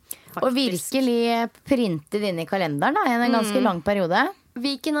uka. Faktisk. Og virkelig printe det inn i kalenderen da, i en ganske lang periode.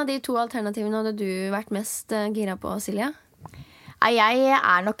 Hvilken av de 2 alternativene hadde du vært mest gira på, Silje? Jeg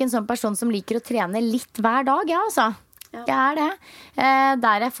er nok en sånn person som liker å trene litt hver dag, ja, altså. Ja. Jeg er det.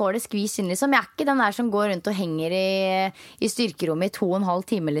 Der jeg får det skvis inn, liksom. Jeg er ikke den der som går rundt og henger i styrkerommet i 2,5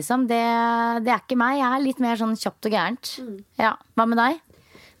 timer, liksom. Det er ikke meg. Jeg er litt mer sånn kjapt og gærent. Ja. Hva med deg?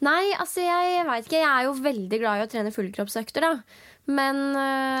 Nei, altså jeg vet ikke. Jeg er jo veldig glad i å trene fullkroppsøkter, da.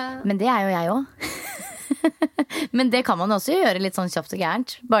 Men det er jo jeg også. Men det kan man også gjøre litt sånn kjapt og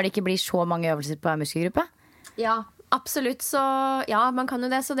gærent. Bare det ikke blir så mange øvelser på en muskelgruppe. Ja, absolutt. Så ja, man kan jo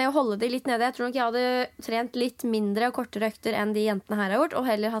det. Så det å holde det litt nede. Jeg tror nok jeg hadde trent litt mindre og kortere økter enn de jentene her har gjort, og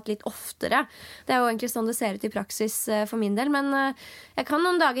heller hatt litt oftere. Det er jo egentlig sånn det ser ut i praksis for min del. Men jeg kan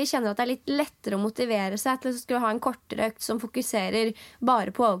noen dager kjenne at det er litt lettere å motivere seg til å skulle ha en kortere økt som fokuserer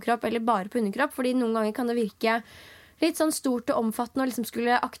bare på overkropp eller bare på underkropp. Fordi noen ganger kan det virke litt sånn stort og omfattende å liksom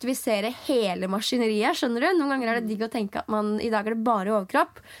skulle aktivisere hele maskineriet, skjønner du? Noen ganger er det digg å tenke at i dag er det bare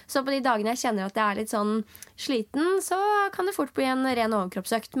overkropp. Så på de dagene jeg kjenner at jeg er litt sånn sliten, så kan det fort bli en ren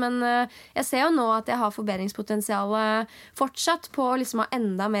overkroppsøkt. Men jeg ser jo nå at jeg har forbedringspotensial fortsatt på liksom å ha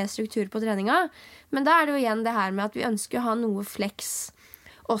enda mer struktur på treninga. Men da er det jo igjen det her med at vi ønsker å ha noe flex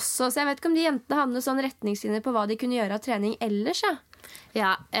også. Så jeg vet ikke om de jentene hadde noen sånn retningslinjer på hva de kunne gjøre av trening ellers, ja.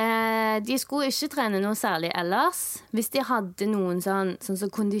 Ja, de skulle ikke trene noe særlig ellers. Hvis de hadde noen sånn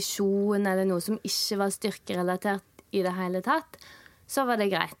som kondisjon eller noe som ikke var styrkerelatert i det hele tatt, så var det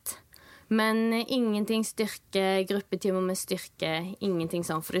greit. Men ingenting styrke, gruppetimer med styrke, ingenting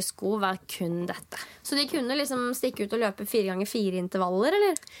sånn, for det skulle være kun dette. Så de kunne liksom stikke ut og løpe 4x4 intervaller,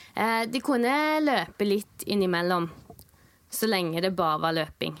 eller? De kunne løpe litt innimellom, så lenge det bare var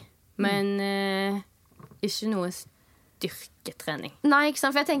løping. Men ikke noe styrketrening. Nei, ikke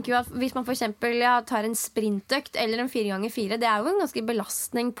sant? For jeg tenker jo at hvis man for eksempel tar en sprintøkt eller en 4x4, det er jo en ganske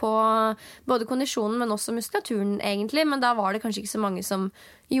belastning på både kondisjonen, men også muskulaturen egentlig. Men da var det kanskje ikke så mange som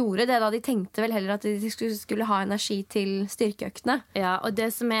gjorde det da. De tenkte vel heller at de skulle ha energi til styrkeøktene. Ja, og det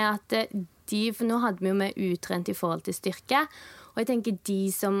som er at for nå hadde vi jo med utrent i forhold til styrke, og jeg tenker de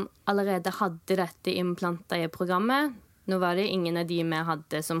som allerede hadde dette implantet i programmet, nå var det ingen av de vi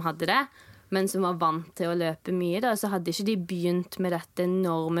hadde som hadde det, men som var vant til å løpe mye, da, så hadde ikke de begynt med dette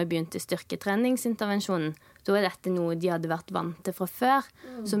når vi begynte styrketreningsintervensjonen. Da er dette noe de hadde vært vant til fra før,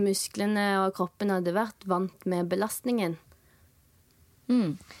 så musklene og kroppen hadde vært vant med belastningen.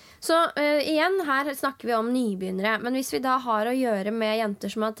 Så igjen, her snakker vi om nybegynnere. Men hvis vi da har å gjøre med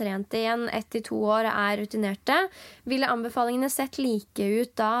jenter som har trent igjen 1-2 år og er rutinerte, ville anbefalingene sett like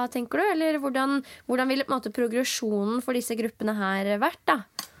ut da, tenker du? Eller hvordan ville på en måte progresjonen for disse gruppene her vært da?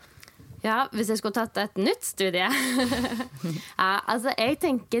 Ja, hvis jeg skulle tatt et nytt studie. Altså, jeg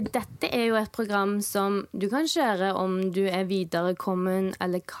tenker dette er jo et program som du kan kjøre om du er viderekommen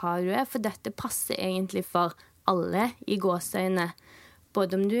eller hva du er, for dette passer egentlig for alle i gåseøyne.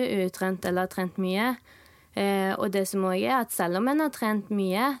 Både om du er utrent eller har trent mye. Og det som også er at selv om en har trent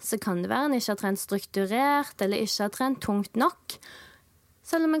mye, så kan det være en ikke har trent strukturert eller ikke har trent tungt nok.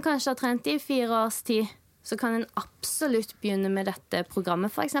 Selv om en kanskje har trent i 4 års tid, så kan en absolutt begynne med dette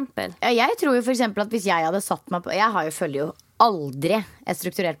programmet, for eksempel. Ja, jeg tror jo for eksempel at hvis jeg hadde satt meg på Jeg følger jo aldri et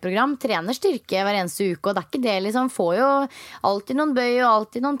strukturert program. Trener styrke hver eneste uke, og det er ikke det liksom. Får jo alltid noen bøy og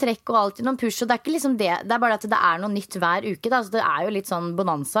alltid noen trekk og alltid noen push, og det er ikke liksom det. Det er bare at det er noe nytt hver uke da. Så det er jo litt sånn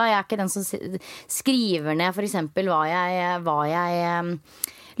bonanza. Jeg er ikke den som skriver ned for eksempel hva jeg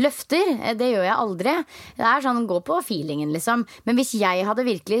løfter. Det gjør jeg aldri. Det er sånn, gå på feelingen liksom. Men hvis jeg hadde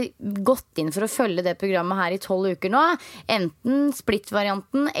virkelig gått inn for å følge det programmet her i 12 uker nå, enten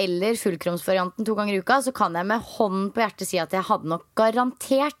split-varianten eller fullkroppsvarianten 2 ganger i uka, så kan jeg med hånden på hjertet si at jeg hadde nok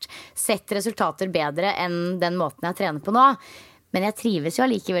garantert sett resultater bedre enn den måten jeg trener på nå. Men jeg trives jo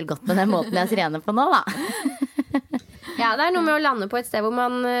allikevel godt med den måten jeg trener på nå da. Ja, det noe med å lande på et sted hvor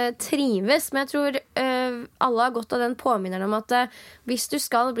man trives. Men jeg tror alle har godt av den påminneren om at hvis du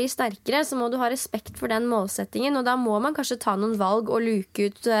skal bli sterkere, så må du ha respekt for den målsettingen. Og da må man kanskje ta noen valg og luke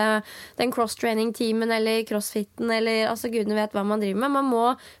ut den cross-training-teamen eller crossfiten, eller altså gudene vet hva man driver med. Man må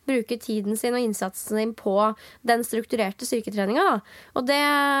bruke tiden sin og innsatsen sin på den strukturerte styrketreninga. Og det,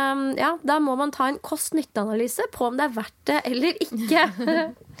 ja, da må man ta en kost-nytte-analyse på om det verdt det eller ikke.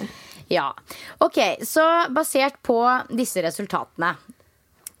 Ja, ok, så basert på disse resultatene,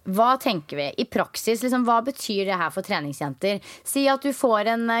 hva tenker vi? I praksis, liksom, hva betyr det her for treningsjenter? Si at du får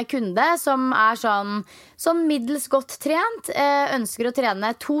en kunde som sånn middels godt trent, ønsker å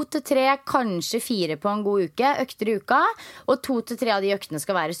trene 2 til 3, kanskje 4 på en god uke, økter i uka, og 2 til 3 av de øktene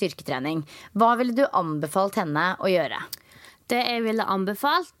skal være styrketrening. Hva ville du anbefalt henne å gjøre? Det jeg ville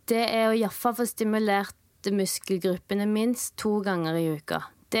anbefalt, det å i hvert fall få stimulert muskelgruppene minst 2 ganger i uka.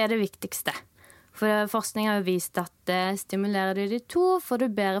 Det det viktigste. For forskning har jo vist at stimulerer du de 2, får du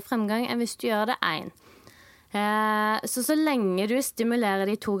bedre fremgang enn hvis du gjør det 1. Så lenge du stimulerer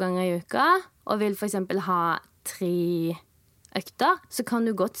de 2 ganger i uka, og vil for eksempel ha 3 økter, så kan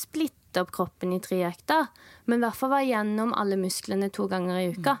du godt splitte opp kroppen i 3 økter, men i hvert fall være gjennom alle musklene 2 ganger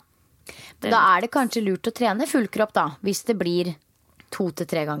i uka. Da det kanskje lurt å trene fullkropp da, hvis det blir 2 til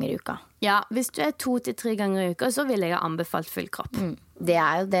 3 ganger i uka. Ja, hvis du 2 til 3 ganger i uka, så vil jeg ha anbefalt full kropp. Det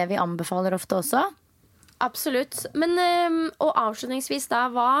jo det vi anbefaler ofte også. Absolutt. Men og avslutningsvis da,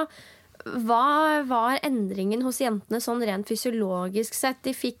 hva var endringen hos jentene sånn rent fysiologisk sett?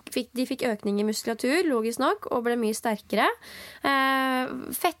 De fikk økning i muskulatur, logisk nok, og ble mye sterkere.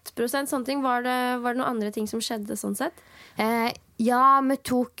 Fettprosent, sånne ting, var det noen andre ting som skjedde sånn sett? Ja, vi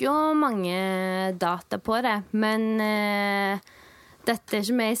tok jo mange data på det, men dette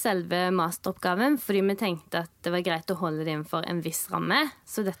ikke med i selve masteroppgaven, fordi vi tenkte at det var greit å holde det innenfor en viss ramme,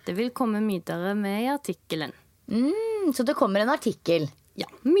 så dette vil komme videre med i artikkelen. Så det kommer en artikkel? Ja,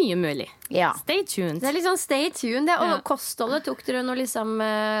 mye mulig. Ja. Stay tuned. Det litt sånn stay tuned. Og kostholdet, tok dere noe liksom,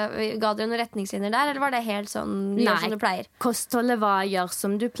 ga dere noen retningslinjer der, eller var det helt sånn, gjør som du pleier? Nei, kostholdet var gjør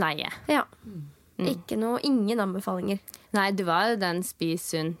som du pleier. Ja. Ingen anbefalinger. Nei, det var jo den spis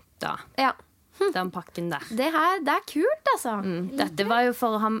sunt da. Ja. Den pakken der. Det er kult, altså. Dette var jo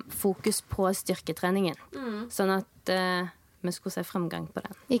for å ha fokus på styrketreningen. Sånn at vi skulle se fremgang på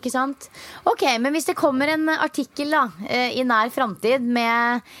den. Ikke sant? Ok, men hvis det kommer en artikkel da, i nær fremtid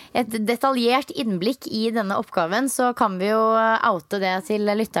med et detaljert innblikk i denne oppgaven, så kan vi jo oute det til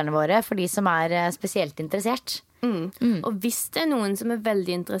lytterne våre for de som spesielt interessert. Og hvis det noen som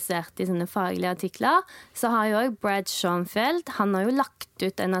veldig interessert i sånne faglige artikler, så har jo også Brad Schoenfeld, han har jo lagt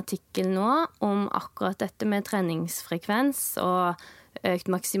ut en artikkel nå om akkurat dette med treningsfrekvens og økt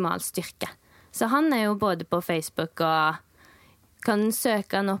maksimal styrke. Så han jo både på Facebook og kan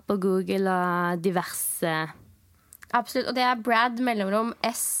søke han opp på Google og diverse. Absolutt, og det Brad mellomrom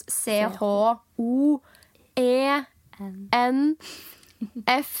SCHOENFELD.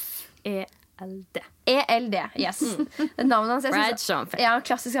 ELD, yes. Navnet hans Brad Schoenfeld. Ja,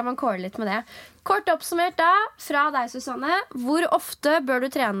 klassisk skal man kåre litt med det. Kort oppsummert da, fra deg, Susanne. Hvor ofte bør du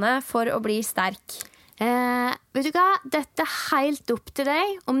trene for å bli sterk? Vet du hva? Dette helt opp til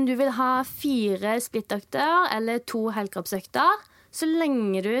deg. Om du vil ha 4 splittøkter eller 2 helkroppsøkter, så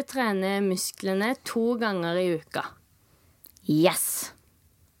lenge du trener musklene 2 ganger i uka. Yes!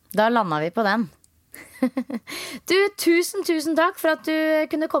 Da landet vi på den. Du, tusen takk for at du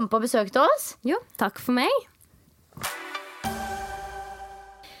kunne komme på besøk til oss. Jo, takk for meg.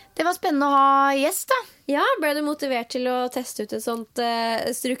 Det var spennende å ha gjest da. Ja, ble du motivert til å teste ut et sånt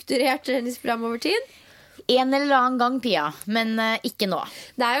strukturert treningsprogram over tid? En eller annen gang, Pia, men ikke nå.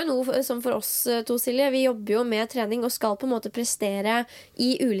 Det jo noe som for oss to, Silje. Vi jobber jo med trening og skal på en måte prestere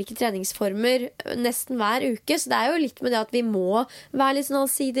i ulike treningsformer nesten hver uke. Så det jo litt med det at vi må være litt sånn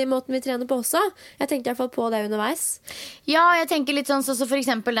allsidig i måten vi trener på også. Jeg tenkte i hvert fall på det underveis. Ja, jeg tenker litt sånn så for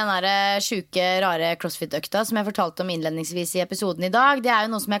eksempel den der syke, rare crossfit-økta som jeg fortalte om innledningsvis i episoden i dag. Det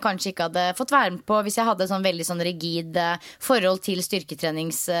jo noe som jeg kanskje ikke hadde fått være med på hvis jeg hadde sånn veldig sånn rigid forhold til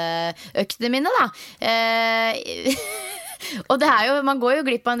styrketreningsøktene mine da. Og det jo, man går jo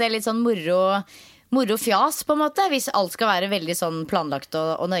glipp av en del litt sånn moro fjas på en måte, hvis alt skal være veldig sånn planlagt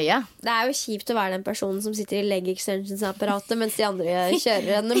og nøye. Det jo kjipt å være den personen som sitter i leg extensions-apparatet mens de andre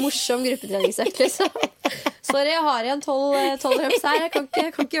kjører en morsom gruppetreningsøkt liksom. Sorry, jeg har igjen 12 reps her. Jeg kan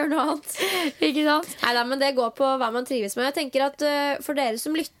ikke gjøre noe annet. Ikke sant? Neida, men det går på hva man trives med. Jeg tenker at for dere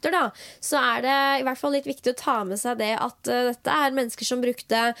som lytter da, så det i hvert fall litt viktig å ta med seg det at dette mennesker som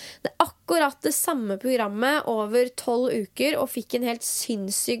brukte akkurat det samme programmet over 12 uker og fikk en helt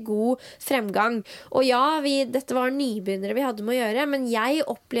sinnssykt god fremgang. Og ja, dette var nybegynnere vi hadde med å gjøre, men jeg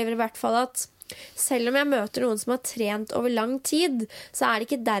opplever i hvert fall at Selv om jeg møter noen som har trent over lang tid, så er det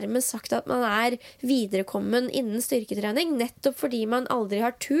ikke dermed sagt at man er viderekommen innen styrketrening, nettopp fordi man aldri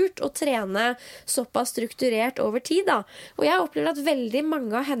har turt å trene såpass strukturert over tid. Da. Og jeg opplever at veldig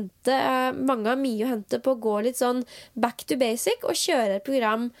mange har mye å hente på å gå litt sånn back to basic og kjøre et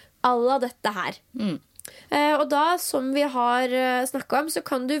program à la dette her. Og da, som vi har snakket om, så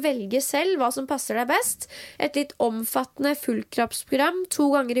kan du velge selv hva som passer deg best. Et litt omfattende fullkroppsprogram 2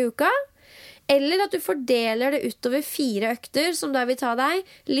 ganger i uka, eller at du fordeler det utover 4 økter, som da vil ta deg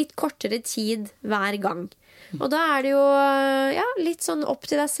litt kortere tid hver gang. Og da er det jo litt sånn opp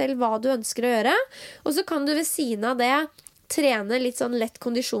til deg selv hva du ønsker å gjøre. Og så kan du ved siden av det trene litt sånn lett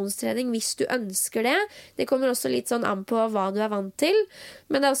kondisjonstrening hvis du ønsker det. Det kommer også litt sånn an på hva du er vant til.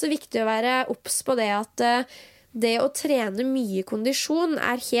 Men det er også viktig å være obs på det at det å trene mye kondisjon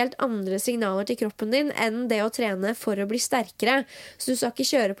er helt andre signaler til kroppen din enn det å trene for å bli sterkere. Så du skal ikke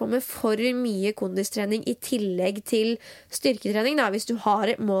kjøre på med for mye kondistrening i tillegg til styrketrening da, hvis du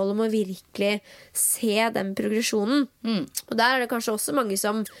har et mål om å virkelig se den progresjonen. Og der er det kanskje også mange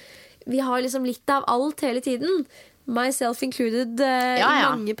som vi har liksom litt av alt hele tiden. Myself included i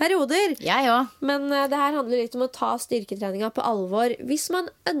mange perioder. Jeg også. Men det her handler litt om å ta styrketreninga på alvor hvis man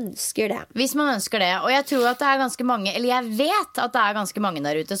ønsker det. Hvis man ønsker det. Og jeg tror at det er ganske mange, eller jeg vet at det er ganske mange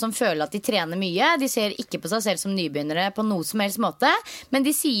der ute som føler at de trener mye. De ser ikke på seg selv som nybegynnere på noe som helst måte, men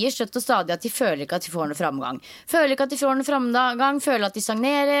de sier støtt og stadig at de føler ikke at de får noe framgang. Føler ikke at de får noe framgang, føler at de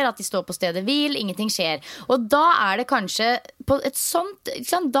stagnerer, at de står på stedet hvil, ingenting skjer. Og da er det kanskje på et sånt,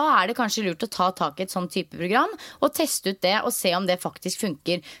 da er det kanskje lurt å ta tak i et sånt type program og teste ut det og se om det faktisk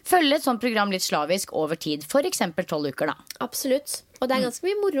funker. Følge et sånt program litt slavisk over tid, for eksempel 12 uker da. Absolutt. Og det er ganske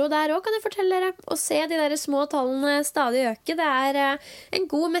mye moro der også, kan jeg fortelle dere. Å se de der små tallene stadig øke, det er en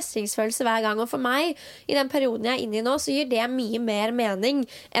god mestringsfølelse hver gang. Og for meg, i den perioden jeg er inne i nå, så gir det mye mer mening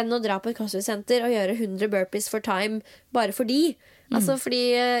enn å dra på et CrossFit-senter og gjøre 100 burpees for time bare fordi. Altså fordi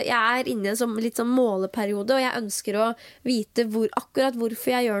jeg er inne i en litt sånn måleperiode, og jeg ønsker å vite akkurat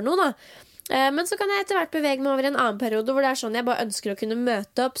hvorfor jeg gjør noe da. Men så kan jeg etter hvert bevege meg over i en annen periode hvor det er sånn jeg bare ønsker å kunne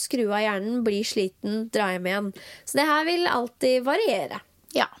møte opp, skru av hjernen, bli sliten, dra hjem igjen. Så det her vil alltid variere.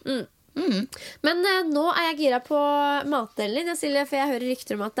 Ja. Men nå er jeg gira på matdelen din, Silje, for jeg hører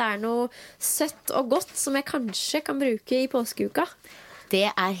rykter om at det er noe søtt og godt som jeg kanskje kan bruke i påskeuka. Det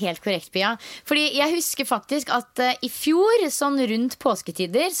er helt korrekt, Pia. Fordi jeg husker faktisk at i fjor, sånn rundt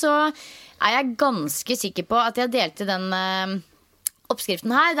påsketider, så er jeg ganske sikker på at jeg delte den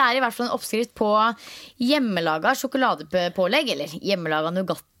oppskriften her. Det er i hvert fall en oppskrift på hjemmelaga sjokoladepålegg, eller hjemmelaga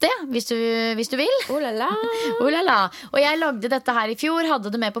Nugatti, hvis du vil. Oh la la. Oh la la. Og jeg lagde dette her i fjor,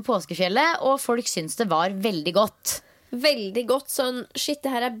 hadde det med på påskefjellet, og folk syntes det var veldig godt. Veldig godt, sånn, shit,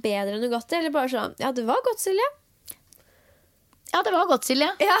 det her er bedre enn Nugatti, eller bare sånn, ja, det var godt, Silje. Ja, det var godt,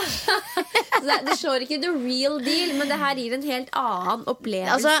 Silje. Ja. Det slår ikke the real deal, men det her gir en helt annen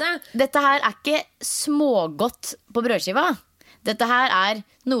opplevelse. Altså, dette her er ikke smågodt på brødskiva. Dette her er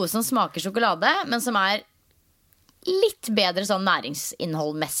noe som smaker sjokolade, men som er litt bedre sånn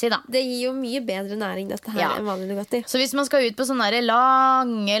næringsinnholdmessig da. Det gir jo mye bedre næring dette her enn vanlig Nugatti. Så hvis man skal ut på sånne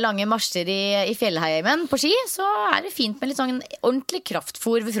lange marsjer i fjellheimen på ski, så er det fint med litt sånn ordentlig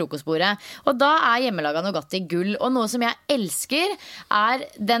kraftfôr ved frokostbordet. Og da er hjemmelaga Nugatti gull. Og noe som jeg elsker er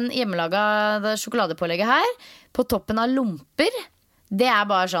den hjemmelaga sjokoladepålegget her på toppen av lomper. Det er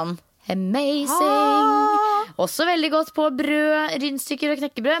bare sånn amazing. Også veldig godt på brød, rundstykker og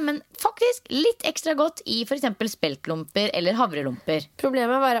knekkebrød, men faktisk litt ekstra godt i for eksempel speltlomper eller havrelomper.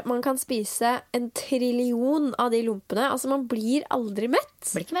 Problemet var at man kan spise 1 trillion av de lompene. Altså man blir aldri mett.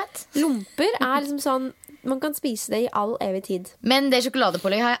 Blir ikke mett. Lomper er liksom sånn, man kan spise det i all evig tid. Men det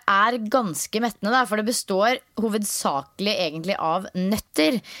sjokoladepålegget her er ganske mettende da, for det består hovedsakelig egentlig av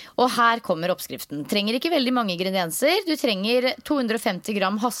nøtter. Og her kommer oppskriften. Trenger ikke veldig mange ingredienser. Du trenger 250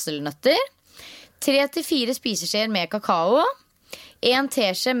 gram hasselnøtter, 3-4 spiseskjeer med kakao, 1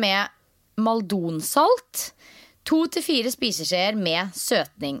 teskje med maldonsalt, 2-4 spiseskjeer med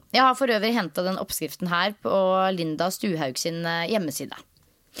søtning. Jeg har for øvrig hentet den oppskriften her på Linda Stuhaug sin hjemmeside.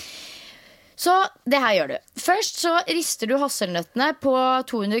 Så det her gjør du. Først så rister du hasselnøttene på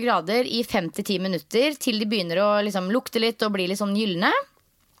 200 grader i 5-10 minutter til de begynner å liksom lukte litt og bli litt sånn gyllene.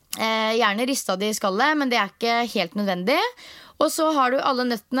 Gjerne rista de i skallet, men det er ikke helt nødvendig. Og så har du alle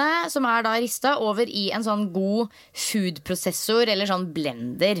nøttene som er da ristet over i en sånn god foodprosessor eller sånn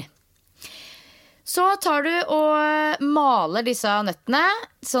blender. Så tar du og maler disse nøttene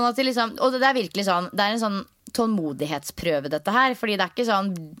sånn at de liksom, og det er virkelig sånn, det er en sånn tålmodighetsprøve dette her. Fordi det er ikke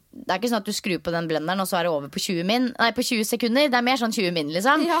sånn at du skrur på den blenderen og så det over på 20 sekunder. Det mer sånn 20 min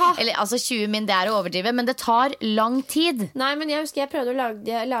liksom. Eller altså 20 min, det å overdrive. Men det tar lang tid. Nei, men jeg husker jeg prøvde å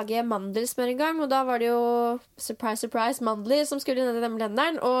lage mandelsmør en gang. Og da var det jo surprise, surprise, mandler som skulle ned i den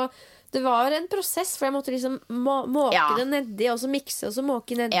blenderen. Og det var en prosess, for jeg måtte liksom måke det nedi, og så mikse, og så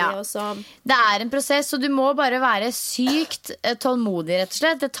måke nedi, og så... Det en prosess, og du må bare være sykt tålmodig, rett og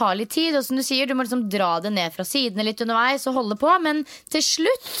slett. Det tar litt tid, og som du sier, du må liksom dra det ned fra sidene litt underveis og holde på, men til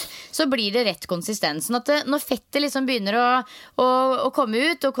slutt så blir det rett konsistens. Sånn at når fettet liksom begynner å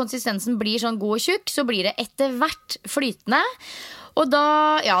komme ut, og konsistensen blir sånn god og tjukk, så blir det etter hvert flytende. Og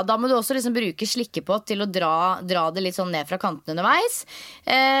da må du også liksom bruke slikkepott til å dra det litt sånn ned fra kanten underveis.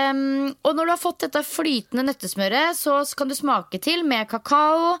 Og når du har fått dette flytende nøttesmøret, så kan du smake til med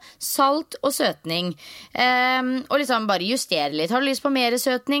kakao, salt og søtning. Og liksom bare justere litt. Har du lyst på mer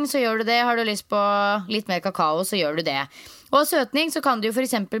søtning, så gjør du det. Har du lyst på litt mer kakao, så gjør du det. Og søtning så kan du for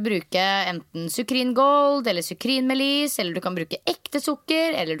eksempel bruke enten sukrin gold eller sukrin melis, eller du kan bruke ekte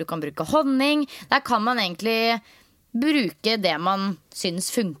sukker, eller du kan bruke honning. Der kan man egentlig bruke det man synes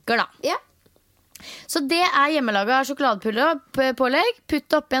funker, da. Ja. Så det hjemmelaget sjokoladepålegg. Putt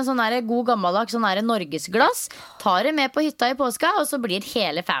det oppi en sånn god gammeldag sånn norgesglass. Ta det med på hytta i påska, og så blir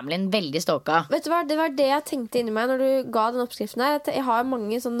hele familien veldig stoka. Vet du hva, det var det jeg tenkte inni meg når du ga den oppskriften her. At jeg har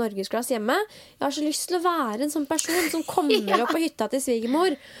mange sånn norgesglass hjemme. Jeg har så lyst til å være en sånn person som kommer opp på hytta til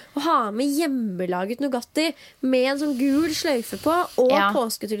svigermor og har med hjemmelaget Nugatti med en sånn gul sløyfe på og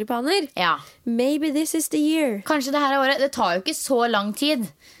påsketulipaner. Maybe this is the year. Kanskje det her året. Det tar jo ikke så lang tid.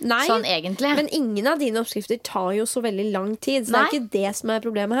 Nei, sånn egentlig. Men ingen av dine oppskrifter tar jo så veldig lang tid. Så det ikke det som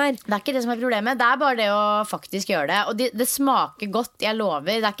problemet her. Det ikke det som problemet. Det bare det å faktisk gjøre det. Og det smaker godt, jeg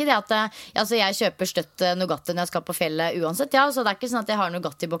lover. Det ikke det at jeg kjøper støtt Nugatti når jeg skal på fjellet uansett. Så det ikke sånn at jeg har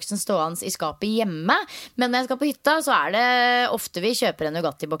Nugatti-boksen stående i skapet hjemme. Men når jeg skal på hytta, så det ofte vi kjøper en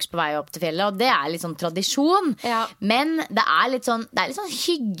Nugatti-boks på vei opp til fjellet. Og det litt sånn tradisjon. Men det litt sånn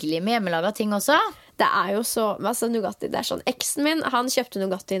hyggelig med hjemmelaga ting også. Det jo så, Nugatti, det sånn. Eksen min, han kjøpte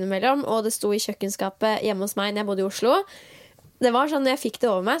Nugatti innimellom, og det sto i kjøkkenskapet hjemme hos meg når jeg bodde i Oslo. Det var sånn, når jeg fikk det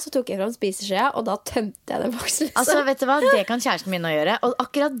over meg, så tok jeg fram spiseskjea, og da tømte jeg den boksen. Altså, vet du hva? Det kan kjæresten min å gjøre. Og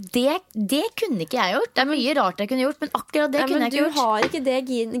akkurat det kunne ikke jeg gjort. Det mye rart jeg kunne gjort, men akkurat det kunne jeg ikke gjort. Du har ikke det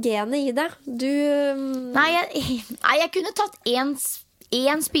genet i deg. Nei, jeg kunne tatt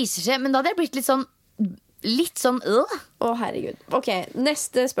en spiseskje, men da hadde jeg blitt litt sånn Å, herregud. Ok,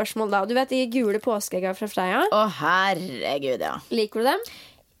 neste spørsmål da. Du vet de gule påskeegga fra Freia? Å, herregud, ja. Liker du dem?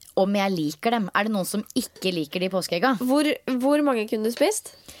 Om jeg liker dem. Det noen som ikke liker de påskeegga? Hvor mange kunne du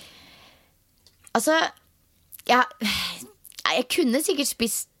spist? Altså jeg kunne sikkert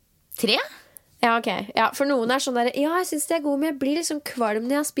spist 3. Ja, ok. Ja, for noen sånn der, ja, jeg synes det god, men jeg blir liksom kvalm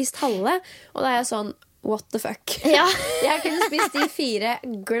når jeg har spist halve. Og da jeg sånn, what the fuck? Ja. Jeg kunne spist de 4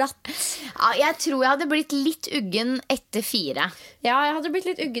 glatt. Ja, jeg tror jeg hadde blitt litt uggen etter 4. Ja, jeg hadde blitt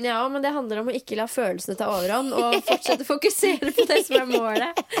litt uggen jeg også, men det handler om å ikke la følelsene ta overhånd og fortsette å fokusere på det som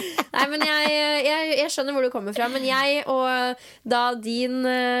målet. Nei, men jeg skjønner hvor du kommer fra. Men jeg og da din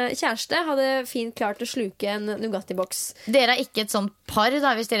kjæreste hadde fint klart å sluke en Nugatti-boks. Dere ikke et sånt par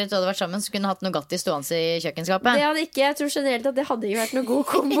da, hvis dere to hadde vært sammen, så kunne hatt Nugatti stående i kjøkkenskapet? Det hadde ikke, jeg tror generelt at det hadde ikke vært noe god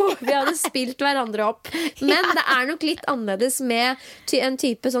kombo. Vi hadde spilt hverandre opp. Men det nok litt annerledes med en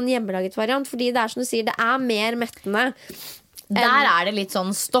type sånn hjemmelaget variant, fordi det som du sier, det mer mettende. Der det litt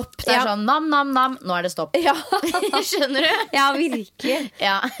sånn stopp. Det sånn nam, nam, nam. Nå det stopp. Ja. Skjønner du? Ja, virkelig.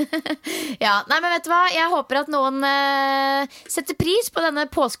 Ja. Nei, men vet du hva? Jeg håper at noen setter pris på denne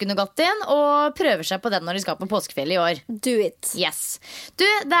påskenugattien og prøver seg på den når de skal på påskefjellet i år. Do it. Yes. Du,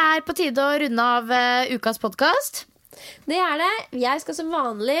 det på tide å runde av ukas podcast. Det det. Jeg skal som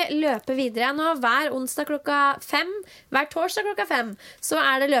vanlig løpe videre nå. Hver onsdag 5, hver torsdag 5 så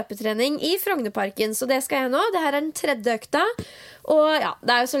det løpetrening i Frognerparken. Så det skal jeg nå. Det her den 3. økta. Og ja,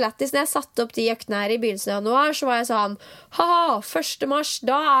 det jo så lættis. Når jeg satte opp de øktene her i begynnelsen av januar, så var jeg sånn, haha, 1. mars,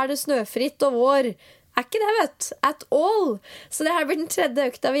 da det snøfritt og vår. Ikke det, vet at all. Så det her blir den 3.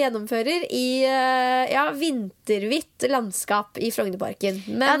 økta vi gjennomfører i vinterhvitt landskap i Frognerparken.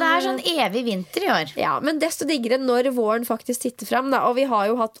 Men, ja, det sånn evig vinter i år. Ja, men desto diggere når våren faktisk titter fram da. Og vi har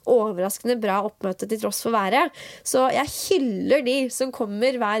jo hatt overraskende bra oppmøte til tross for været. Så jeg hyller de som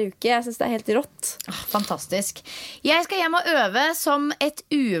kommer hver uke. Jeg synes det helt rått. Fantastisk. Jeg skal hjem og øve som et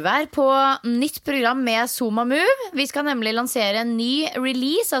uvær på nytt program med Zoma Move. Vi skal nemlig lansere en ny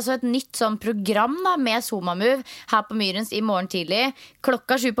release, altså et nytt sånn program da, med med Zoma-move her på Myrens i morgen tidlig.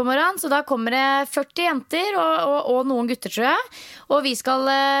 Klokka 7 på morgenen, så da kommer det 40 jenter og noen gutter, tror jeg. Og vi skal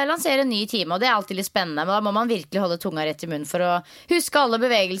lansere en ny time, og det er alltid litt spennende. Men da må man virkelig holde tunga rett i munnen for å huske alle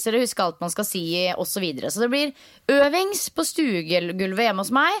bevegelser og huske alt man skal si og så videre. Så det blir øvings på stuegulvet hjemme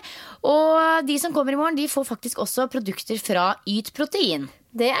hos meg. Og de som kommer i morgen, de får faktisk også produkter fra Yt Protein.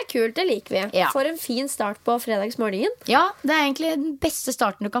 Det er kult, det liker vi. Ja. For en fin start på fredagsmorgenen. Ja, det er egentlig den beste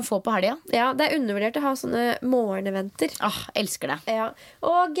starten du kan få på helga. Ja, det er undervurdert å ha sånne morgeneventer. Elsker det. Ja.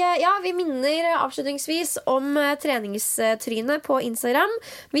 Og ja, vi minner avslutningsvis om treningstrynet på Instagram.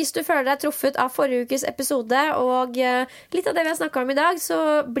 Hvis du føler deg truffet av forrige ukes episode og litt av det vi har snakket om i dag, så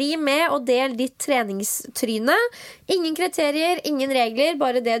bli med og del ditt treningstryne. Ingen kriterier, ingen regler,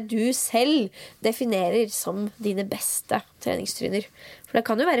 bare det du selv definerer som dine beste treningstryner. For det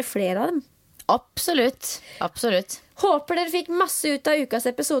kan jo være flere av dem. Absolutt. Håper dere fikk masse ut av ukas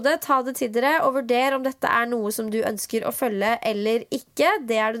episode. Ta det til dere og vurder om dette er noe som du ønsker å følge eller ikke.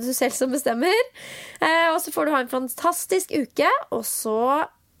 Det er det du selv som bestemmer. Og så får du ha en fantastisk uke. Og så,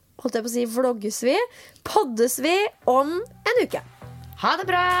 holdt jeg på å si, vlogges vi. Poddes vi om en uke. Ha det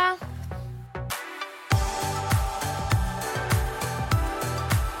bra!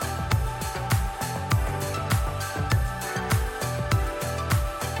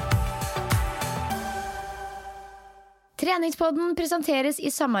 Treningspodden presenteres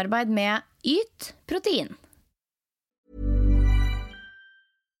i samarbeid med Yt Protein.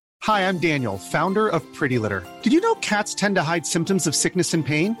 Hi, I'm Daniel, founder of Pretty Litter. Did you know cats tend to hide symptoms of sickness and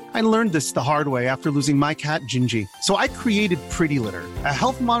pain? I learned this the hard way after losing my cat, Gingy. So I created Pretty Litter, a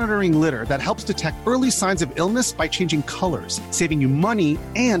health monitoring litter that helps detect early signs of illness by changing colors, saving you money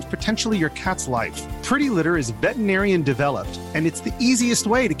and potentially your cat's life. Pretty Litter is veterinarian developed, and it's the easiest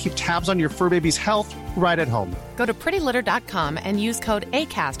way to keep tabs on your fur baby's health right at home. Go to prettylitter.com and use code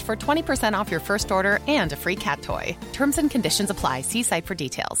ACAST for 20% off your first order and a free cat toy. Terms and conditions apply. See site for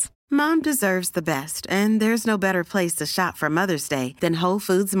details. Mom deserves the best, and there's no better place to shop for Mother's Day than Whole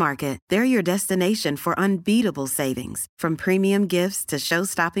Foods Market. They're your destination for unbeatable savings, from premium gifts to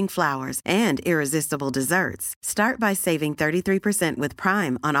show-stopping flowers and irresistible desserts. Start by saving 33% with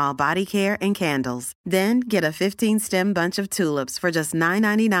Prime on all body care and candles. Then get a 15-stem bunch of tulips for just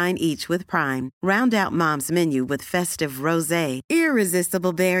 $9.99 each with Prime. Round out Mom's menu with festive rosé,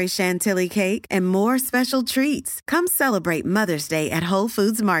 irresistible berry chantilly cake, and more special treats. Come celebrate Mother's Day at Whole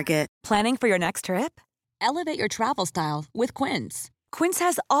Foods Market. Planning for your next trip? Elevate your travel style with Quince. Quince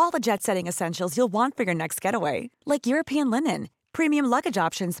has all the jet-setting essentials you'll want for your next getaway, like European linen, premium luggage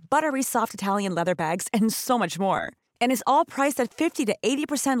options, buttery soft Italian leather bags, and so much more. And is all priced at 50 to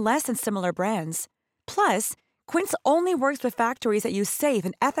 80% less than similar brands. Plus, Quince only works with factories that use safe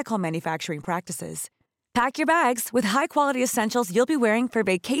and ethical manufacturing practices. Pack your bags with high-quality essentials you'll be wearing for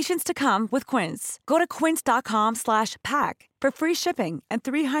vacations to come with Quince. Go to quince.com/pack for free shipping and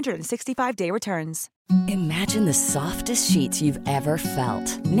 365-day returns. Imagine the softest sheets you've ever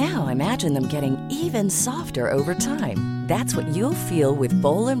felt. Now imagine them getting even softer over time. That's what you'll feel with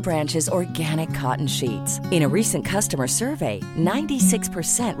Boll & Branch's organic cotton sheets. In a recent customer survey,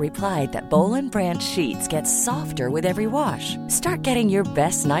 96% replied that Boll & Branch sheets get softer with every wash. Start getting your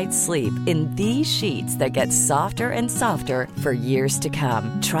best night's sleep in these sheets that get softer and softer for years to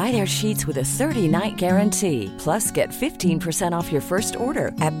come. Try their sheets with a 30-night guarantee. Plus, get 15% off your first order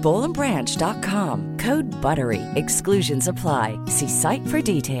at bollandbranch.com. Code BUTTERY. Exclusions apply. See site for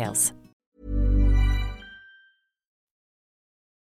details.